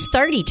Brown. He's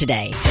 30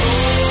 today.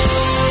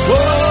 Whoa,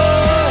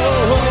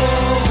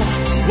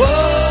 whoa,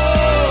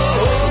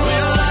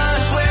 well, I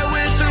swear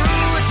we're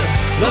through with the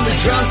lovely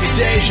drunk at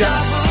Deja.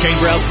 Kane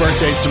Brown's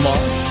birthday's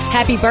tomorrow.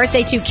 Happy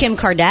birthday to Kim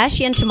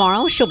Kardashian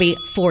tomorrow. She'll be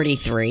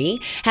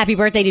 43. Happy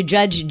birthday to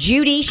Judge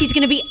Judy. She's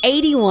going to be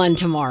 81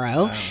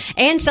 tomorrow. Wow.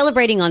 And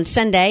celebrating on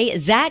Sunday,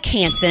 Zach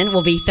Hansen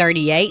will be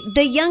 38,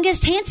 the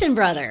youngest Hansen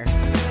brother.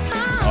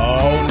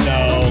 Oh, no.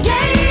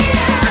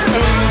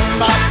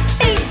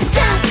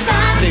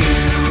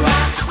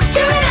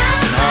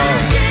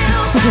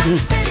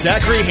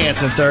 Zachary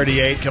Hansen,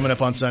 38, coming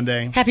up on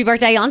Sunday. Happy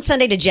birthday on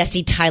Sunday to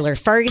Jesse Tyler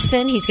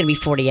Ferguson. He's going to be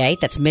 48.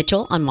 That's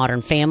Mitchell on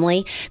Modern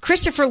Family.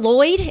 Christopher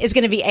Lloyd is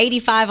going to be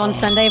 85 on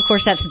Sunday. Of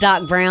course, that's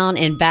Doc Brown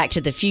in Back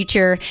to the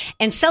Future.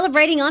 And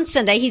celebrating on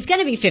Sunday, he's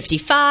going to be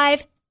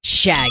 55,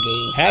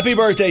 Shaggy. Happy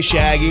birthday,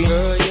 Shaggy.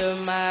 Girl, you're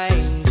my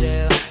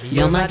angel.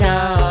 You're my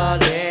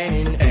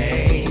darling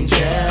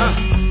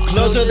angel.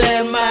 Closer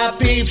than my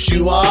peeps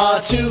you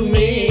are to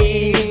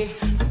me.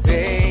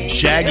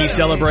 Shaggy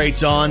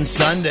celebrates on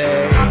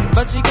Sunday.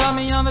 But she caught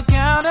me on the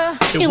counter.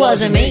 It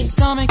wasn't me.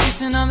 Saw me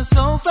kissing on the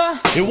sofa.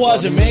 It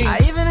wasn't me. I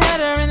even had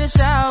her in the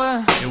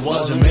shower. It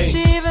wasn't me. She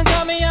even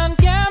caught me on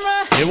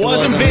camera. It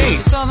wasn't me.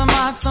 She saw the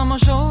marks on my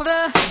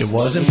shoulder. It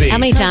wasn't me. How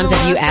many times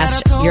have you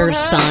asked your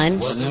son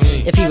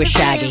if he was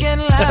Shaggy?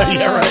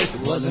 Yeah, right.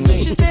 It wasn't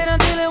me. She stayed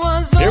until it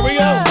was Here we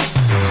go. over.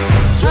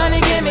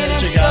 Honey gave me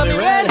that. She got me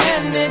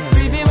red-handed,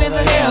 creepy with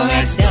the girl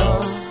next door.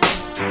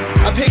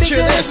 I picture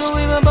this.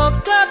 We were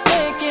both caught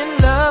making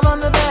love on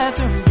the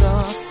bathroom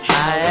floor.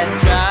 I had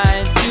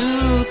tried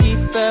to keep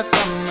her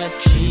from what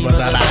she was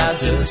about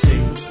to see.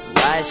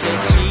 Why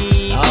should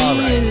she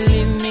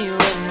leave me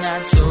when I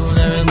told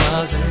her it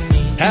wasn't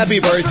me? Happy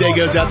birthday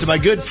goes out to my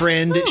good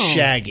friend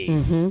Shaggy,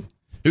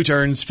 who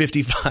turns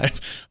 55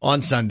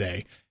 on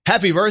Sunday.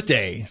 Happy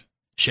birthday,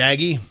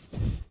 Shaggy.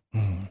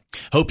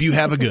 Hope you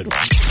have a good one.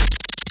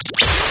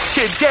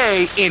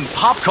 Today in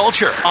pop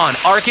culture on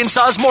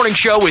Arkansas's Morning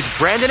Show with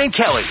Brandon and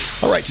Kelly.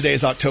 All right, today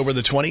is October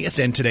the 20th,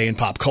 and today in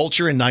pop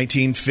culture in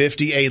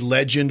 1950, a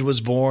legend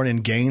was born in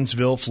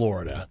Gainesville,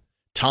 Florida.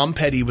 Tom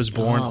Petty was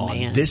born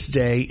on this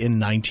day in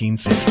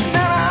 1950.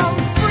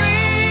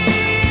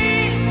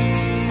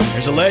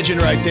 There's a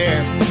legend right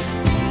there.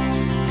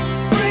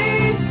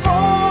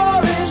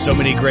 So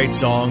many great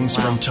songs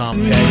from Tom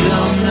Petty. You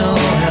don't know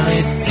how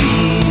it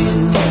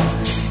feels.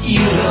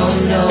 You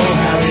don't know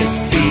how it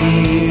feels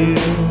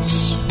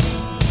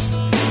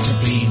to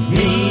be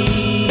me.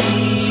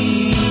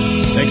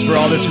 Thanks for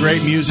all this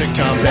great music,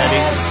 Tom Petty.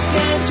 Last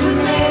dance with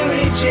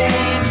Mary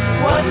Jane.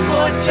 One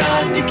more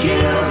time to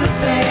kill the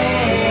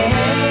pain.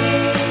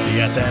 You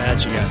got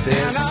that, you got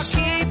this. And I'll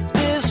keep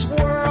this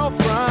world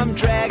from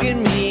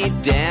dragging me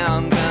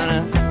down.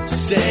 Gonna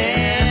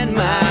stand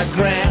my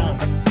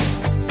ground.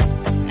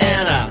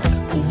 And I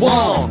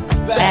won't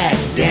back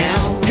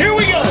down. Here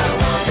we go.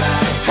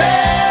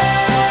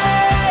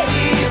 Hey,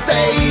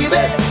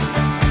 baby.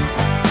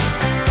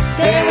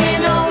 There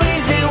ain't no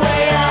easy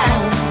way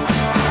out.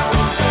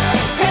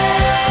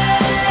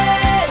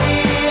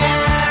 Hey,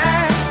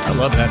 I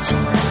love that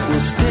song. will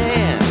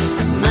stand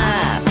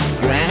my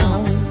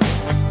ground,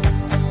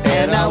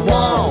 and I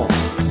won't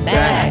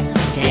back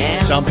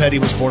down. Tom Petty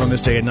was born on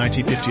this day in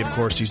 1950. Of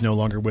course, he's no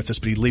longer with us,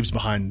 but he leaves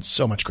behind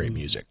so much great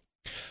music.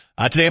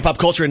 Today in pop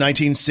culture in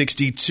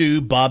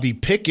 1962, Bobby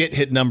Pickett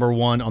hit number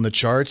one on the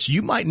charts.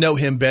 You might know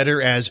him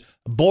better as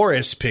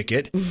Boris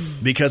Pickett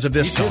because of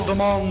this song.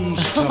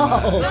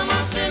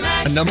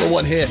 A number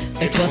one hit.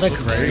 It was a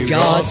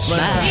graveyard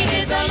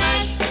smash.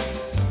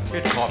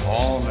 It caught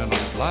on in a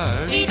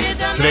flash.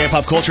 Today in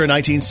pop culture in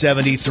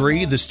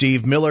 1973, the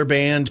Steve Miller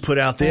Band put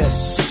out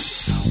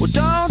this. Well,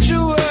 don't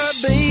you worry,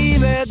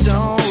 baby,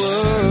 don't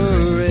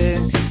worry,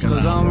 'cause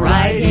I'm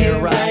right here,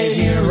 right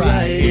here,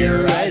 right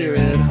here, right here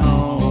at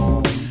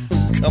home.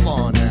 Come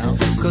on now.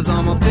 'Cause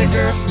I'm a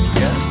picker,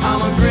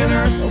 I'm a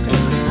grinner,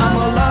 I'm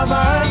a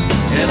lover,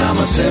 and I'm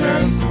a sinner.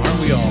 Aren't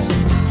we all?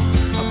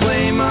 I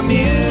play my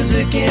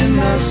music in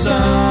the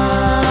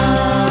sun.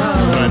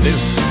 That's what I do.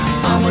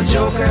 a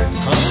joker.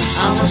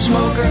 I'm a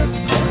smoker.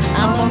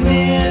 I'm a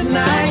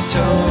midnight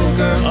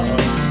toker.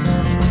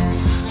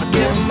 I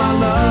give my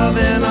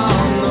loving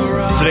on the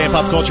road. Today in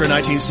pop culture in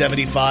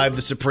 1975,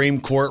 the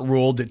Supreme Court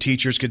ruled that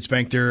teachers could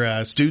spank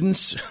their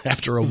students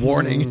after a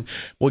warning.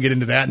 We'll get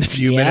into that in a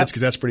few minutes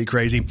because that's pretty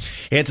crazy.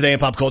 And today in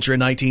pop culture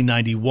in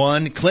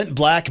 1991, Clint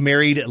Black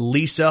married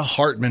Lisa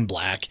Hartman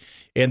Black,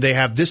 and they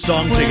have this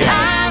song together.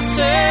 I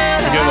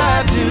said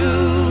I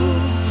do.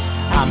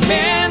 I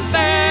meant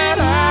that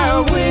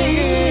I will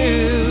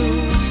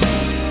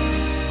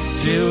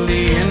till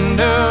the end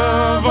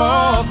of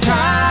all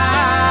time.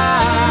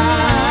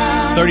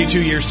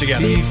 32 years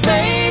together. Be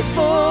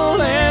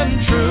faithful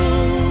and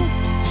true,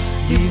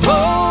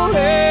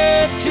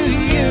 devoted to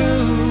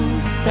you.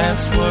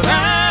 That's what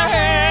I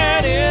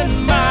had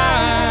in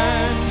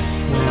mind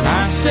when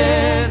I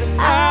said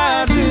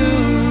I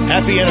do.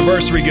 Happy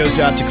anniversary goes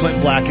out to Clint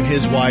Black and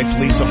his wife,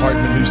 Lisa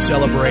Hartman, who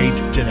celebrate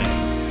today.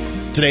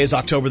 Today is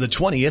October the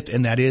 20th,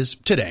 and that is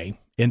today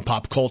in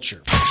pop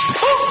culture.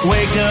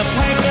 Wake up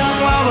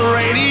while the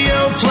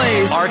radio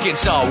plays.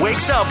 Arkansas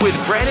wakes up with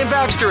Brandon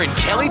Baxter and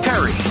Kelly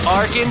Perry.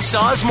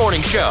 Arkansas's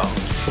Morning Show.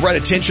 Right,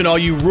 attention, all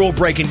you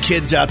rule-breaking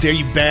kids out there,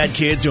 you bad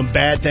kids doing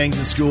bad things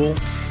in school.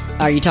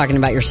 Are you talking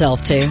about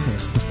yourself, too?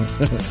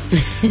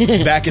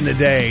 Back in the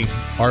day,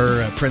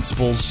 our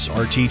principals,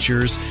 our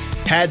teachers,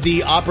 had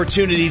the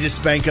opportunity to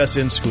spank us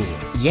in school.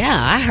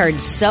 Yeah, I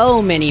heard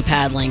so many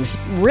paddlings.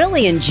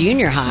 Really, in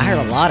junior high, I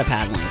heard a lot of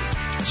paddlings.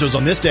 So it was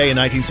on this day in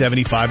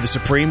 1975, the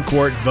Supreme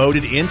Court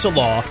voted into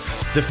law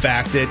the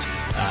fact that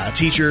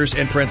teachers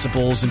and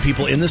principals and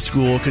people in the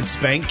school could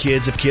spank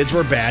kids if kids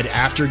were bad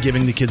after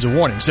giving the kids a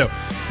warning. So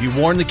you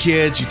warn the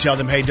kids, you tell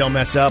them, hey, don't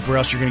mess up or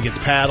else you're going to get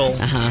the paddle.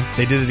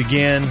 They did it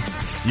again.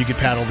 You could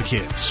paddle the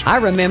kids. I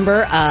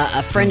remember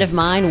a friend of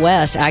mine,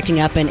 Wes, acting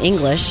up in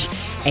English.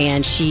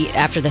 And she,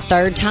 after the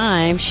third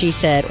time, she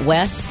said,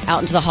 Wes, out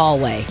into the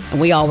hallway.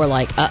 And we all were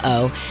like,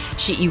 uh-oh.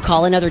 She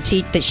called another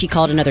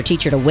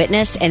teacher to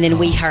witness. And then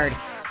we heard,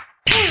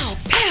 pow,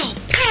 pow,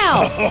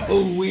 pow.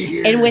 Oh,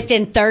 weird. And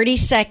within 30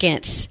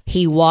 seconds,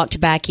 he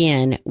walked back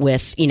in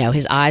with,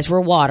 his eyes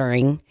were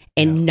watering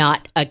and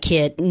not a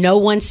kid. No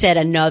one said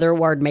another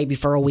word maybe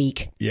for a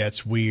week. Yeah,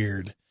 it's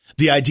weird.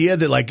 The idea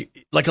that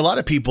like a lot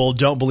of people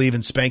don't believe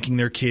in spanking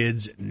their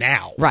kids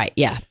now. Right,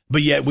 yeah.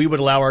 But yet we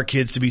would allow our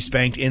kids to be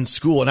spanked in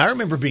school. And I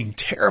remember being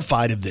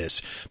terrified of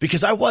this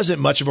because I wasn't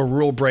much of a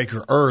rule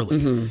breaker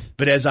early.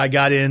 But as I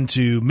got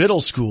into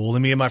middle school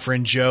and me and my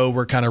friend Joe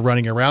were kind of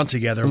running around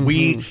together,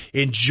 we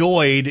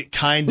enjoyed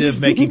kind of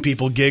making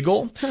people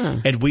giggle.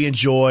 And we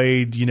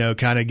enjoyed,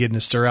 kind of getting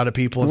a stir out of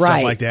people and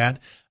stuff like that.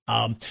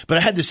 But I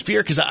had this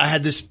fear because I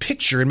had this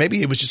picture, and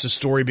maybe it was just a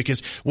story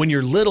because when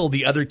you're little,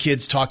 the other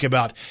kids talk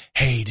about,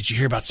 hey, did you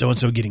hear about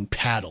so-and-so getting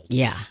paddled?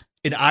 Yeah.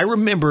 And I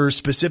remember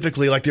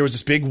specifically, like there was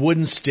this big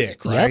wooden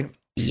stick, right?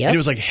 Yep. And it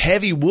was like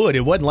heavy wood.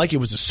 It wasn't like it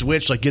was a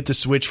switch, like get the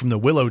switch from the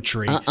willow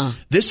tree.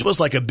 This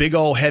was like a big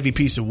old heavy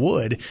piece of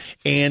wood.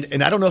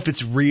 And I don't know if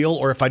it's real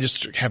or if I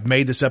just have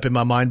made this up in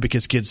my mind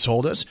because kids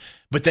told us,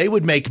 but they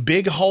would make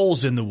big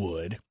holes in the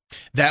wood.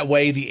 That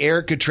way the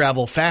air could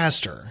travel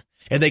faster.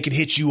 And they could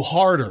hit you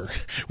harder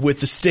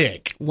with the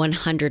stick.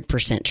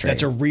 100% true.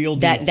 That's a real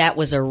deal. That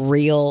was a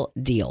real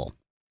deal.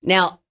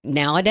 Now,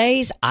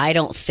 nowadays, I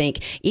don't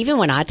think, even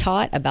when I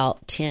taught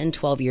about 10,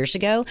 12 years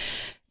ago,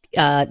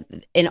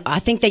 and I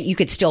think that you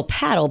could still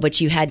paddle, but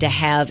you had to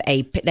have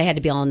they had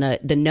to be on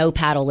the no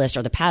paddle list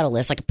or the paddle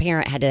list. Like a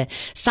parent had to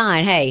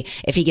sign, hey,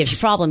 if he gives you a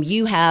problem,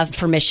 you have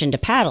permission to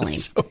paddle him.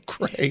 That's so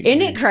crazy.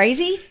 Isn't it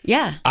crazy?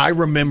 Yeah. I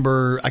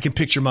can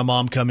picture my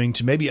mom coming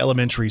to maybe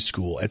elementary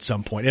school at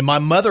some point, and my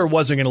mother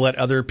wasn't going to let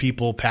other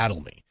people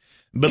paddle me.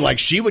 But like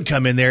she would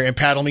come in there and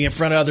paddle me in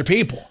front of other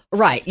people.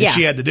 Right, yeah.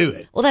 She had to do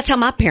it. Well, that's how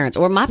my parents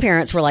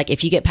were like,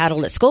 if you get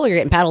paddled at school, you're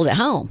getting paddled at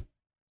home.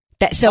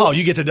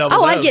 You get the double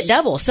dose. I'd get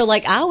double. So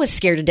like I was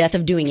scared to death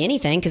of doing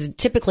anything because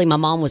typically my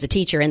mom was a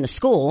teacher in the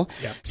school,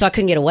 so I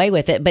couldn't get away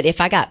with it. But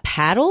if I got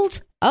paddled,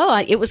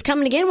 it was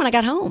coming again when I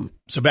got home.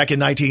 So back in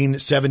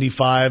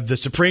 1975, the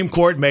Supreme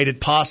Court made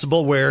it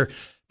possible where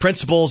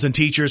principals and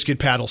teachers could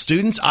paddle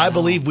students. I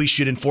believe we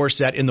should enforce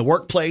that in the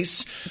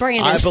workplace.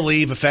 Brandon. I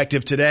believe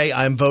effective today,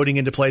 I'm voting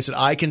into place that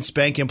I can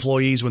spank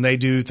employees when they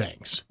do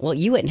things. Well,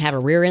 you wouldn't have a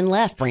rear end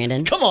left,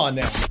 Brandon. Come on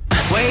now.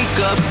 Wake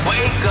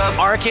up,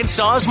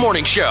 Arkansas's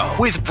Morning Show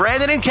with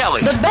Brandon and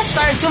Kelly. The best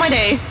start to my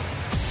day.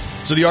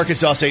 So the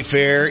Arkansas State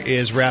Fair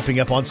is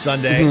wrapping up on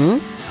Sunday. In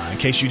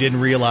case you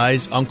didn't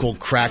realize, Uncle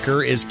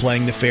Cracker is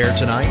playing the fair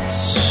tonight.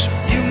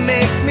 You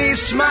make me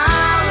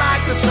smile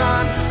like the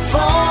sun,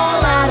 fall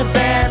out of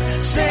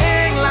bed,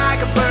 sing like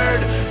a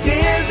bird,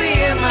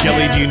 dizzy in my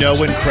Kelly, head. do you know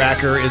when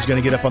Cracker is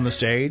going to get up on the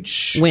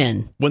stage?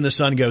 When? When the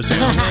sun goes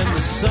down.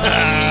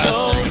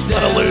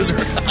 What a loser.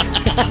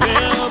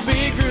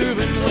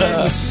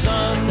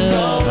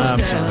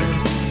 I'm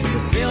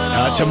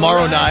sorry.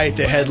 Tomorrow night,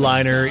 the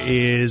headliner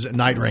is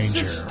Night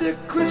Ranger. The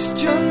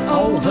Christian,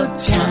 all the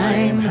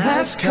time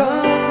has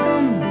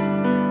come.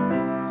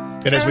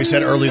 And as we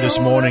said early this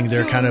morning,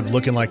 they're kind of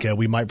looking like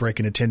we might break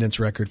an attendance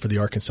record for the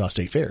Arkansas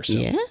State Fair. So.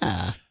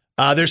 Yeah.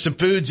 There's some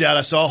foods out.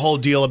 I saw a whole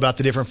deal about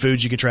the different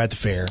foods you can try at the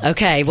fair.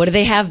 Okay, what do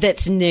they have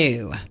that's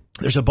new?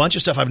 There's a bunch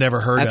of stuff I've never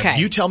heard of.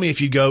 You tell me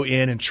if you go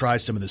in and try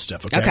some of this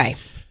stuff, okay? Okay.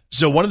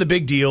 So one of the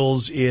big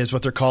deals is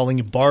what they're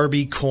calling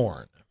Barbie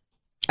corn.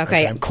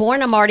 Okay,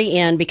 corn I'm already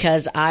in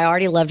because I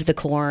already loved the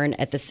corn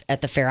at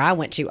the fair I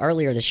went to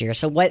earlier this year.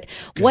 So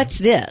what's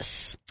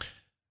this?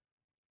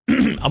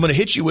 I'm going to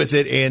hit you with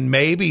it, and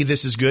maybe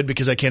this is good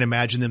because I can't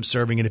imagine them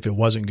serving it if it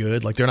wasn't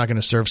good. Like, they're not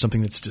going to serve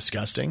something that's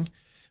disgusting,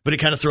 but it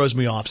kind of throws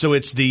me off. So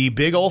it's the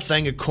big old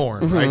thing of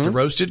corn, right? The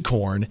roasted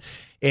corn,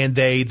 and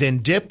they then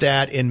dip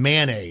that in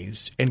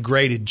mayonnaise and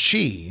grated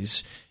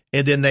cheese,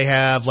 and then they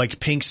have like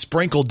pink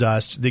sprinkle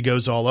dust that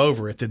goes all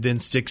over it that then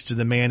sticks to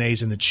the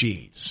mayonnaise and the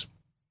cheese.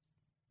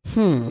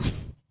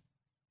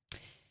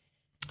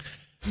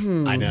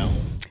 I know.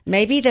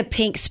 Maybe the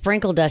pink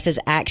sprinkle dust is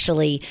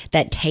actually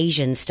that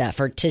Tajin stuff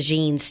or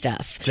Tajin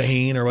stuff.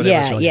 Tajin or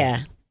whatever.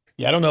 Yeah.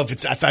 I don't know if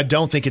it's. I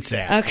don't think it's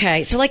that.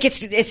 Okay, so like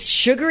it's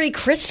sugary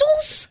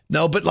crystals.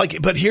 No,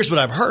 but here's what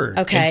I've heard.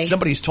 Okay, and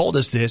somebody's told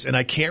us this, and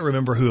I can't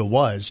remember who it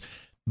was,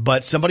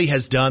 but somebody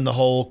has done the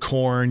whole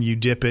corn. You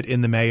dip it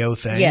in the mayo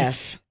thing.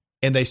 Yes,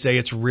 and they say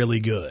it's really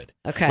good.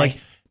 Okay, like.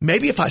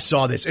 Maybe if I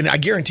saw this, and I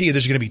guarantee you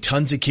there's going to be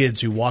tons of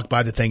kids who walk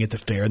by the thing at the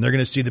fair, and they're going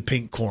to see the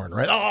pink corn,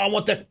 right? Oh, I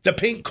want the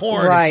pink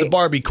corn. Right. It's the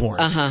Barbie corn.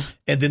 Uh-huh.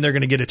 And then they're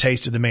going to get a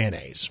taste of the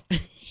mayonnaise.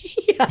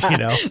 Yeah. You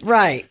know?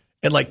 Right.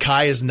 And like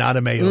Kai is not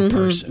a mayo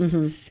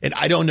person. And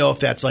I don't know if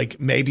that's like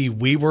maybe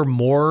we were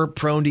more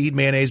prone to eat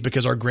mayonnaise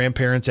because our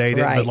grandparents ate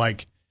it, but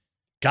like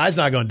Kai's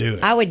not going to do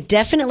it. I would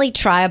definitely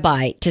try a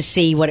bite to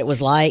see what it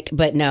was like,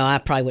 but no, I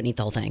probably wouldn't eat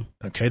the whole thing.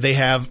 Okay. They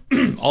have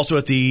also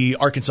at the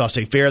Arkansas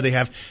State Fair, they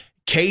have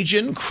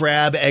Cajun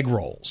crab egg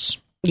rolls.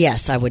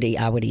 Yes, I would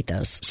eat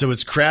those. So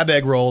it's crab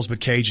egg rolls, but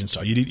Cajun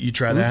style. You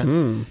try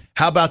that?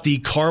 How about the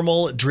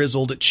caramel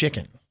drizzled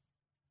chicken?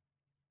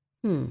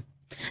 No,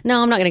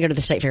 I'm not going to go to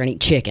the state fair and eat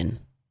chicken.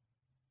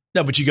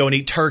 No, but you go and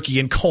eat turkey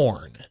and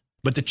corn.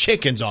 But the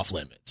chicken's off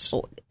limits.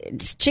 Oh,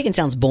 chicken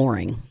sounds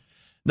boring.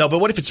 No, but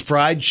what if it's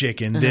fried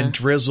chicken, then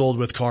drizzled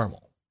with caramel?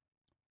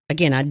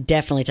 Again, I'd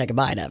definitely take a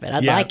bite of it.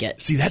 I'd like it.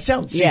 See,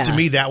 to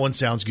me, that one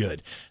sounds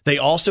good. They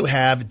also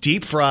have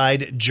deep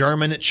fried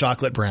German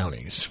chocolate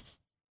brownies.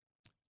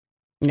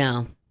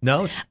 No.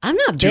 No? I'm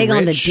not big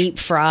on the deep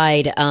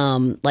fried,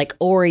 like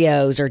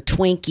Oreos or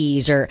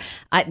Twinkies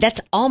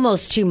that's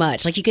almost too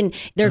much. Like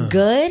they're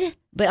good,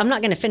 but I'm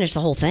not going to finish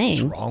the whole thing.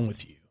 What's wrong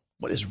with you?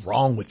 What is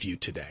wrong with you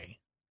today?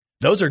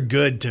 Those are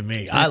good to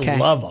me. I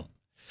love them.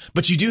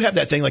 But you do have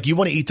that thing, like you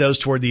want to eat those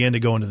toward the end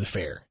of going to the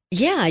fair.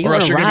 Yeah, you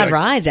want to ride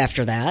rides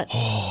after that.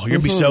 Oh, you're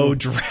going to be so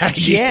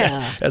draggy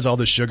as all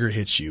the sugar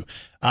hits you.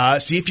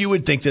 See if you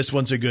would think this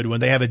one's a good one.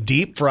 They have a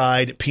deep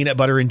fried peanut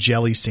butter and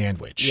jelly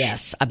sandwich.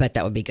 Yes, I bet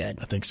that would be good.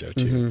 I think so,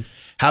 too.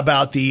 How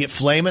about the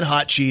Flamin'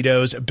 Hot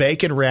Cheetos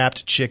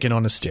bacon-wrapped chicken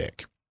on a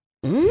stick?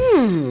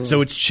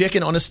 So it's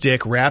chicken on a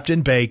stick wrapped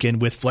in bacon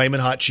with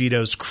Flamin' Hot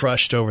Cheetos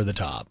crushed over the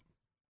top.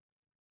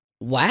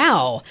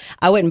 Wow.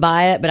 I wouldn't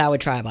buy it, but I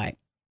would try a bite.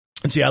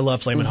 And see, I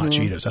love Flamin' Hot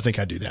Cheetos. I think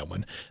I'd do that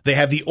one. They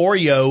have the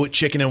Oreo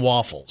chicken and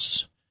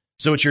waffles.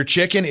 So it's your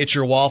chicken, it's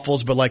your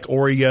waffles, but like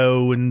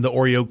Oreo and the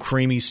Oreo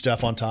creamy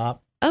stuff on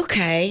top.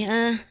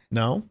 Okay.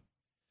 No?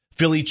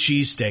 Philly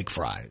cheesesteak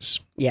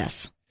fries.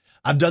 Yes.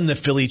 I've done the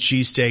Philly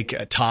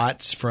cheesesteak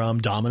tots from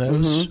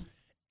Domino's.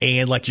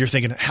 And like you're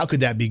thinking, how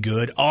could that be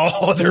good?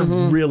 Oh, they're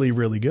really,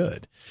 really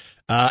good.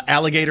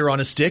 Alligator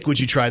on a stick. Would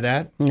you try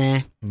that?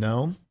 Nah.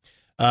 No?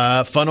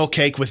 Funnel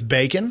cake with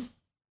bacon.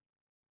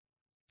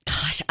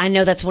 Gosh, I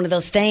know that's one of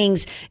those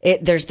things.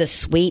 There's the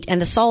sweet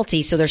and the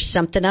salty, so there's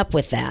something up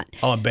with that.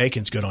 Oh, and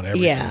bacon's good on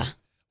everything. Yeah.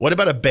 What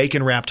about a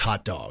bacon-wrapped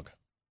hot dog?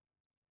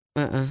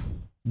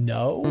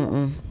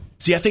 No?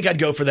 See, I think I'd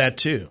go for that,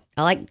 too.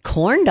 I like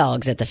corn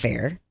dogs at the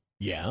fair.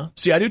 Yeah.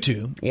 See, I do,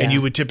 too. Yeah. And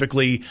you would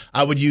typically,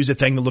 I would use a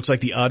thing that looks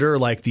like the udder,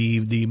 like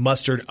the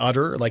mustard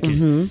udder. Like,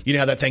 you know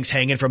how that thing's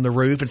hanging from the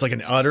roof? It's like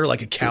an udder,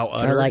 like a cow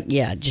udder. Or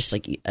just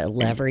like a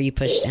lever you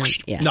push down.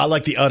 Yeah. Not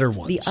like the udder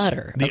ones. The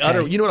udder. The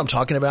udder. You know what I'm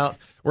talking about?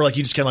 Where like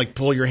you just kind of like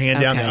pull your hand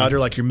down the udder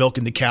like you're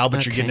milking the cow,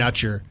 but you're getting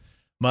out your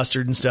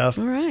mustard and stuff.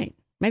 All right.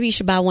 Maybe you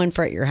should buy one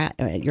for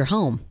at your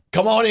home.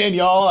 Come on in,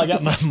 y'all. I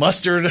got my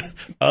mustard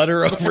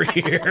udder over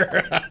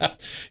here.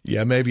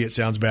 Yeah, maybe it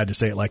sounds bad to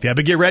say it like that.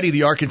 But get ready.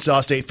 The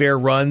Arkansas State Fair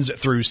runs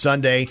through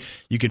Sunday.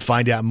 You can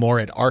find out more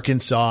at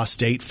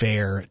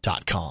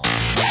arkansasstatefair.com.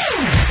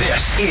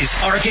 This is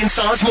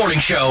Arkansas's Morning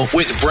Show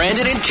with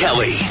Brandon and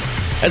Kelly.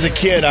 As a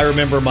kid, I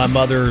remember my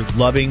mother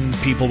loving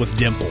people with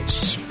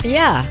dimples.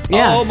 Yeah.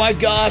 Oh, my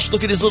gosh.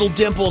 Look at his little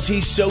dimples.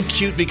 He's so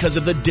cute because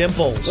of the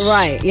dimples.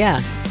 Right, yeah.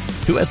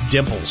 Who has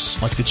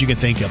dimples like that you can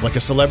think of? Like a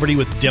celebrity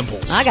with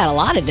dimples. I got a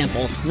lot of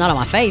dimples. Not on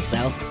my face,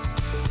 though.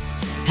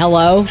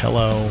 Hello,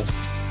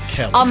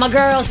 Kelly. Oh, my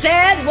girl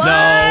said what?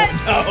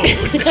 No.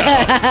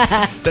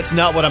 That's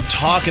not what I'm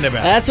talking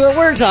about. That's what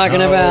we're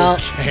talking about.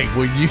 Okay,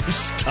 will you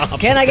stop?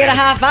 Can I get a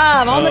high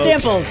five on the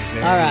dimples?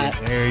 All right.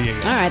 There you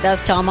go. All right,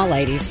 that's to all my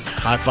ladies.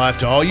 High five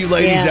to all you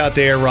ladies out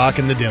there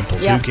rocking the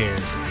dimples. Yep. Who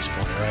cares at this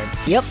point, right?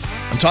 Yep.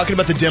 I'm talking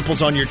about the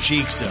dimples on your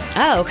cheeks, though.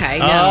 Oh, okay.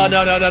 No.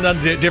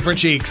 No. Different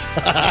cheeks.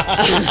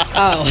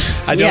 I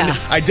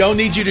don't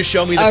need you to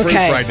show me the proof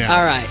right now.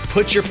 All right.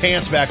 Put your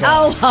pants back on.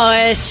 Oh,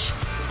 hush.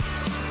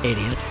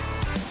 Idiot.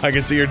 I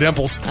can see your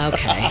dimples.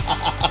 Okay.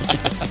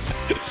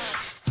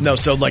 No,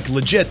 so like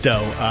legit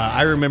though,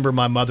 I remember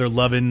my mother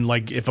loving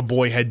like if a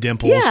boy had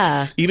dimples.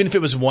 Yeah. Even if it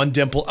was one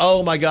dimple.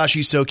 Oh my gosh,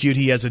 he's so cute.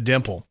 He has a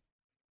dimple.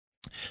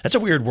 That's a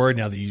weird word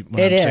now that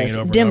I'm saying it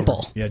over dimple.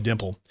 and over. Yeah,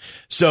 dimple.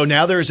 So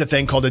now there's a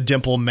thing called a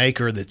dimple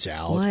maker that's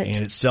out, and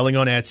it's selling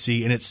on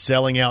Etsy, and it's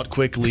selling out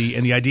quickly.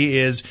 And the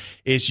idea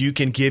is you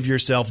can give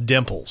yourself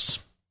dimples.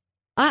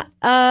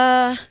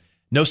 No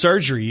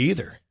surgery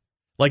either.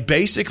 Like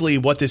basically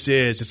what this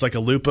is, it's like a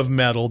loop of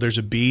metal. There's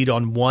a bead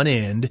on one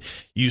end.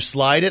 You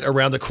slide it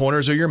around the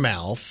corners of your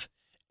mouth,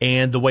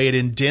 and the way it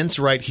indents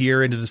right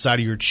here into the side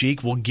of your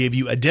cheek will give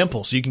you a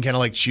dimple. So you can kind of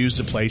like choose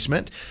the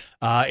placement.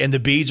 And the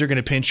beads are going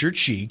to pinch your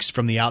cheeks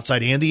from the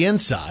outside and the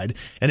inside,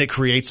 and it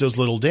creates those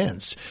little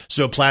dents.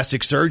 So a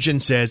plastic surgeon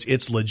says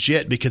it's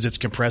legit because it's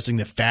compressing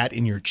the fat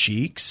in your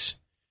cheeks,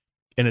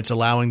 and it's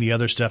allowing the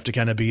other stuff to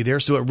kind of be there.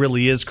 So it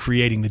really is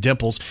creating the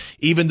dimples,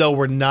 even though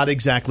we're not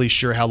exactly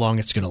sure how long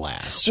it's going to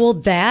last. Well,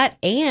 that,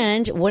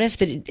 and what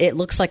if it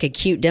looks like a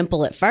cute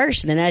dimple at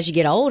first, and then as you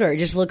get older, it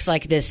just looks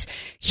like this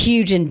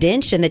huge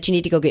indentation that you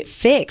need to go get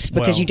fixed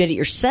because you did it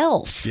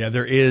yourself. Yeah,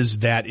 there is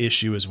that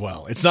issue as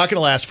well. It's not going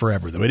to last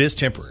forever, though. It is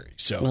temporary.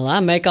 So, well, I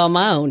make all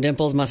my own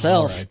dimples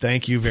myself. All right.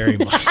 Thank you very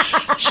much.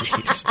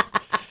 Jeez.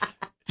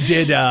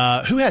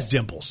 Who has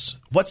dimples?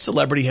 What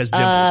celebrity has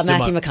dimples?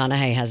 Matthew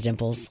McConaughey has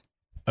dimples.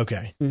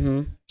 Okay.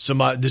 Mm-hmm.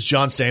 So does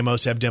John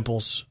Stamos have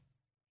dimples?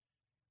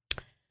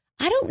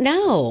 I don't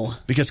know.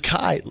 Because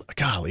Kai,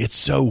 golly, it's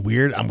so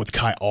weird. I'm with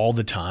Kai all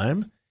the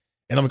time.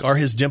 And I'm like, are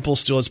his dimples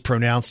still as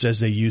pronounced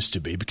as they used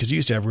to be? Because he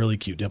used to have really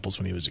cute dimples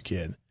when he was a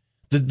kid.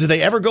 Did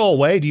they ever go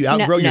away? Do you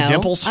outgrow your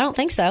dimples? I don't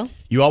think so.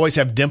 You always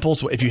have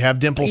dimples if you have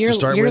dimples to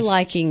start with? You're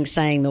liking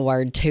saying the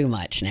word too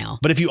much now.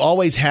 But if you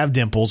always have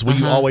dimples, will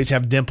you always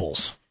have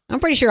dimples? I'm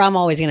pretty sure I'm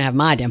always going to have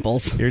my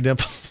dimples. Your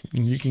dimple,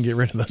 you can get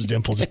rid of those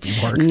dimples if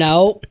you work.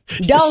 No,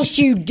 don't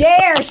you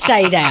dare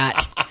say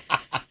that.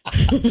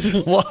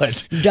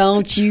 What?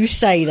 Don't you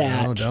say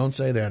that. No, don't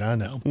say that. I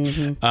know.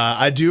 Mm-hmm.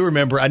 I do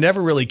remember, I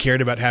never really cared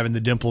about having the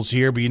dimples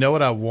here, but you know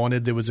what I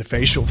wanted? There was a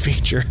facial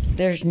feature.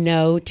 There's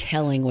no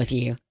telling with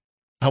you.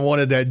 I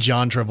wanted that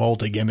John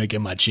Travolta gimmick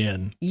in my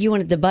chin. You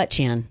wanted the butt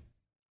chin.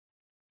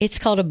 It's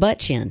called a butt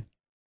chin.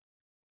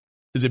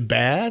 Is it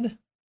bad?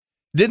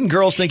 Didn't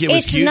girls think it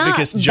was cute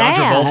because John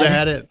Travolta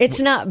had it? It's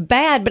not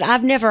bad, but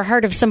I've never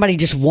heard of somebody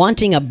just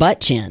wanting a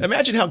butt chin.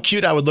 Imagine how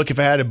cute I would look if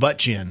I had a butt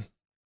chin.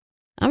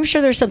 I'm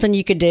sure there's something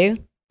you could do.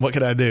 What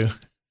could I do?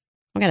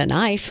 I got a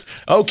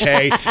knife.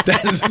 Okay.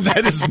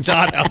 that is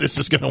not how this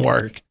is going to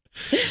work.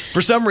 For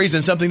some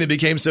reason, something that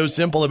became so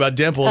simple about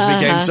dimples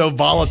became so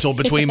volatile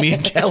between me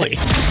and Kelly.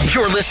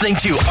 You're listening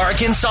to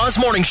Arkansas's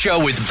Morning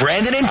Show with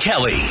Brandon and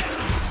Kelly.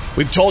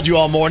 We've told you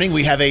all morning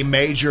we have a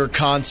major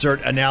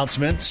concert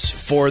announcement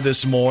for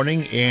this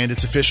morning, and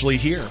it's officially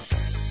here.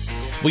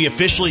 We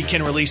officially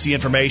can release the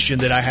information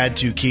that I had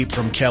to keep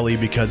from Kelly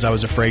because I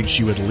was afraid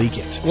she would leak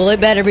it. Well, it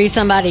better be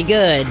somebody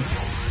good.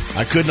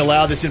 I couldn't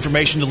allow this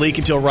information to leak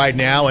until right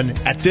now, and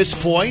at this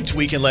point,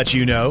 we can let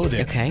you know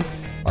that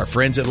our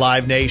friends at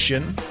Live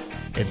Nation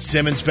at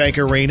Simmons Bank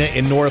Arena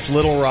in North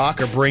Little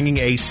Rock are bringing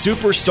a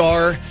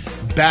superstar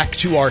back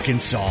to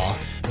Arkansas.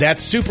 That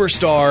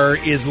superstar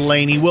is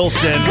Lainey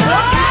Wilson.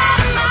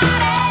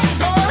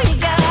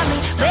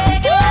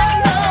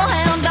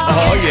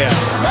 Oh, yeah.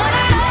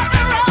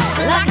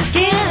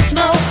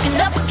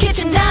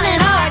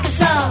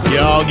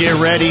 Y'all get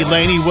ready.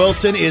 Lainey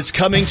Wilson is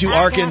coming to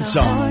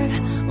Arkansas.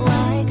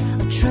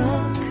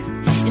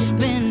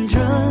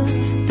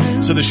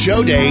 So the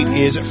show date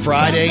is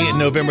Friday,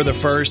 November the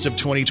 1st of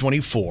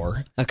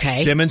 2024. Okay.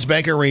 Simmons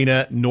Bank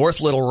Arena,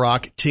 North Little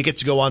Rock.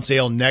 Tickets go on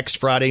sale next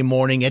Friday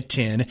morning at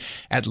 10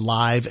 at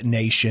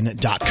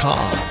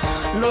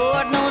livenation.com.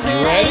 Lord knows it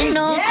ain't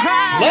no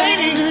crime. It's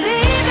Lainey. Leave a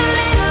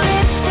little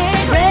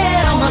lipstick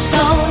red on my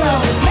solo.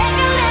 Make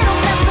a little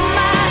mess of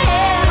my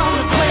head on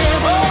the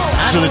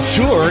Quavo. So the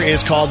tour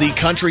is called the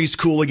Country's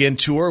Cool Again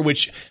Tour,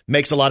 which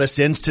makes a lot of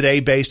sense today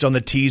based on the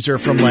teaser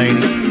from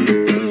Lainey.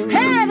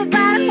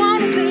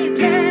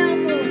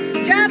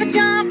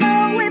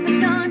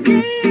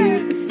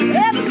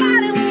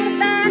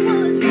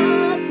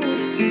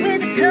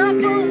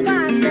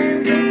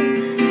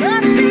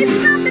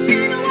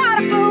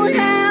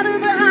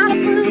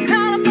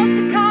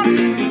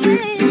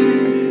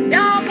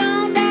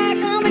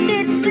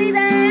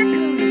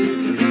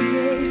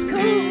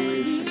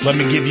 Let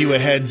me give you a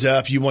heads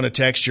up. You want to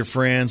text your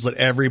friends, let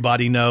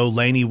everybody know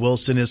Lainey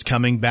Wilson is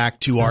coming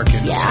back to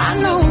Arkansas. Yeah,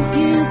 I know a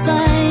few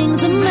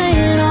things a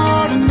man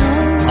ought to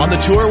know. On the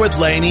tour with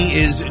Lainey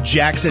is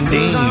Jackson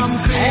Dean.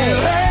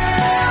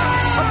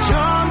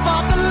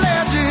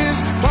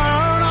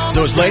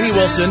 So it's Lainey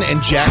Wilson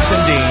and Jackson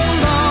Dean.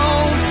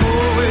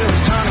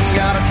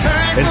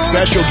 And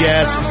special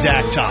guest,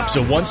 Zach Top.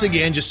 So once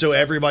again, just so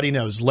everybody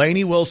knows,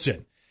 Lainey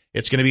Wilson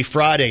It's going to be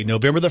Friday,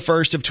 November the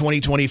 1st of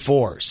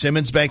 2024,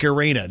 Simmons Bank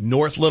Arena,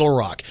 North Little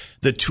Rock.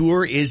 The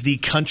tour is the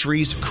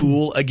Country's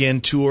Cool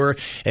Again Tour,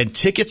 and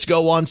tickets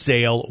go on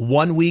sale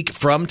 1 week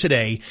from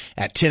today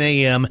at 10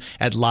 a.m.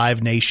 at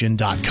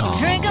livenation.com.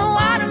 Drinking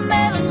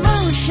watermelon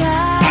moonshine.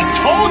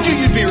 I told you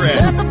you'd be ready.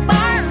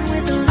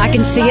 I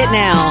can see it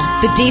now.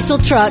 The diesel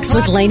trucks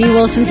with Lainey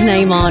Wilson's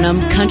name on them.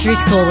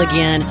 Country's Cool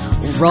Again,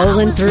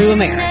 rolling through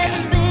America.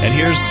 And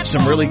here's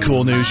some really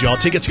cool news, y'all.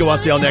 Tickets go on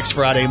sale next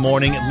Friday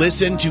morning.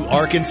 Listen to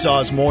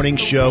Arkansas's Morning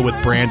Show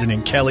with Brandon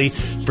and Kelly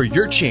for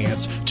your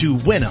chance to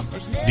win them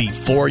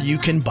before you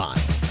can buy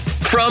them.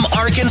 From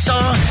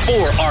Arkansas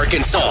for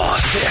Arkansas,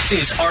 this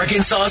is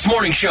Arkansas's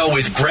Morning Show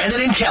with Brandon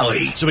and Kelly.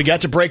 So we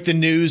got to break the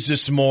news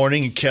this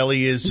morning, and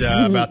Kelly is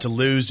about to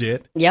lose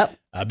it. Yep.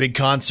 A big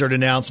concert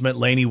announcement.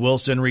 Lainey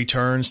Wilson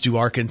returns to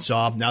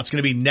Arkansas. Now, it's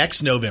going to be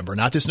next November,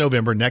 not this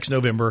November, next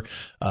November,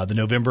 the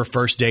November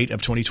 1st date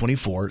of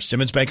 2024.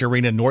 Simmons Bank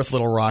Arena, North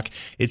Little Rock.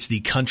 It's the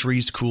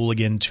Country's Cool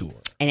Again Tour.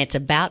 And it's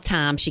about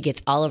time she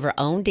gets all of her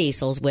own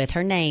diesels with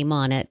her name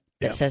on it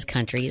that says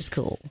Country is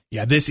Cool.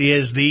 Yeah, this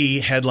is the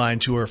headline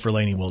tour for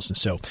Lainey Wilson.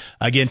 So,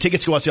 again,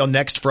 tickets go on sale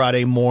next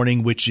Friday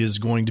morning, which is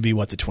going to be,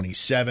 the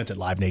 27th at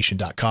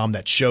livenation.com.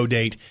 That show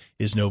date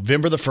is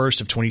November the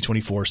 1st of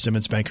 2024,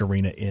 Simmons Bank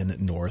Arena in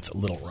North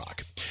Little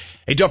Rock.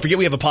 Hey, don't forget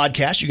we have a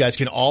podcast. You guys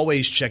can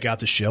always check out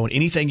the show and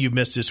anything you've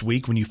missed this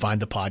week when you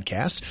find the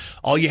podcast.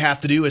 All you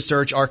have to do is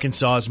search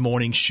Arkansas's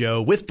Morning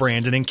Show with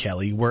Brandon and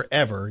Kelly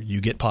wherever you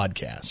get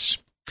podcasts.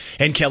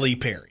 And Kelly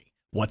Perry,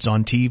 what's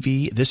on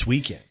TV this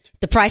weekend?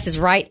 The Price is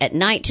Right at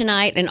night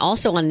tonight, and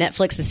also on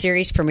Netflix, the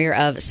series premiere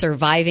of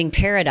Surviving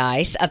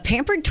Paradise, a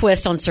pampered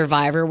twist on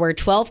Survivor where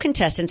 12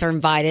 contestants are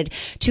invited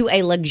to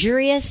a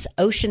luxurious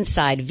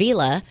oceanside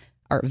villa,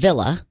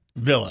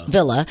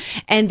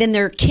 and then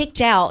they're kicked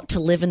out to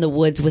live in the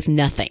woods with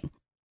nothing.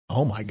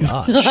 Oh, my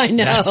gosh. I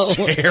know. That's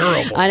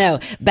terrible. I know.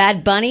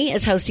 Bad Bunny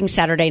is hosting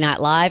Saturday Night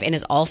Live and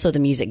is also the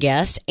music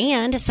guest.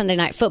 And Sunday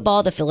Night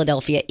Football, the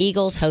Philadelphia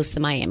Eagles host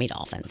the Miami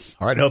Dolphins.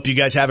 All right. Hope you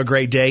guys have a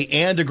great day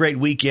and a great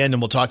weekend.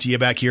 And we'll talk to you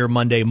back here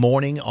Monday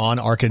morning on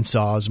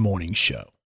Arkansas's Morning Show.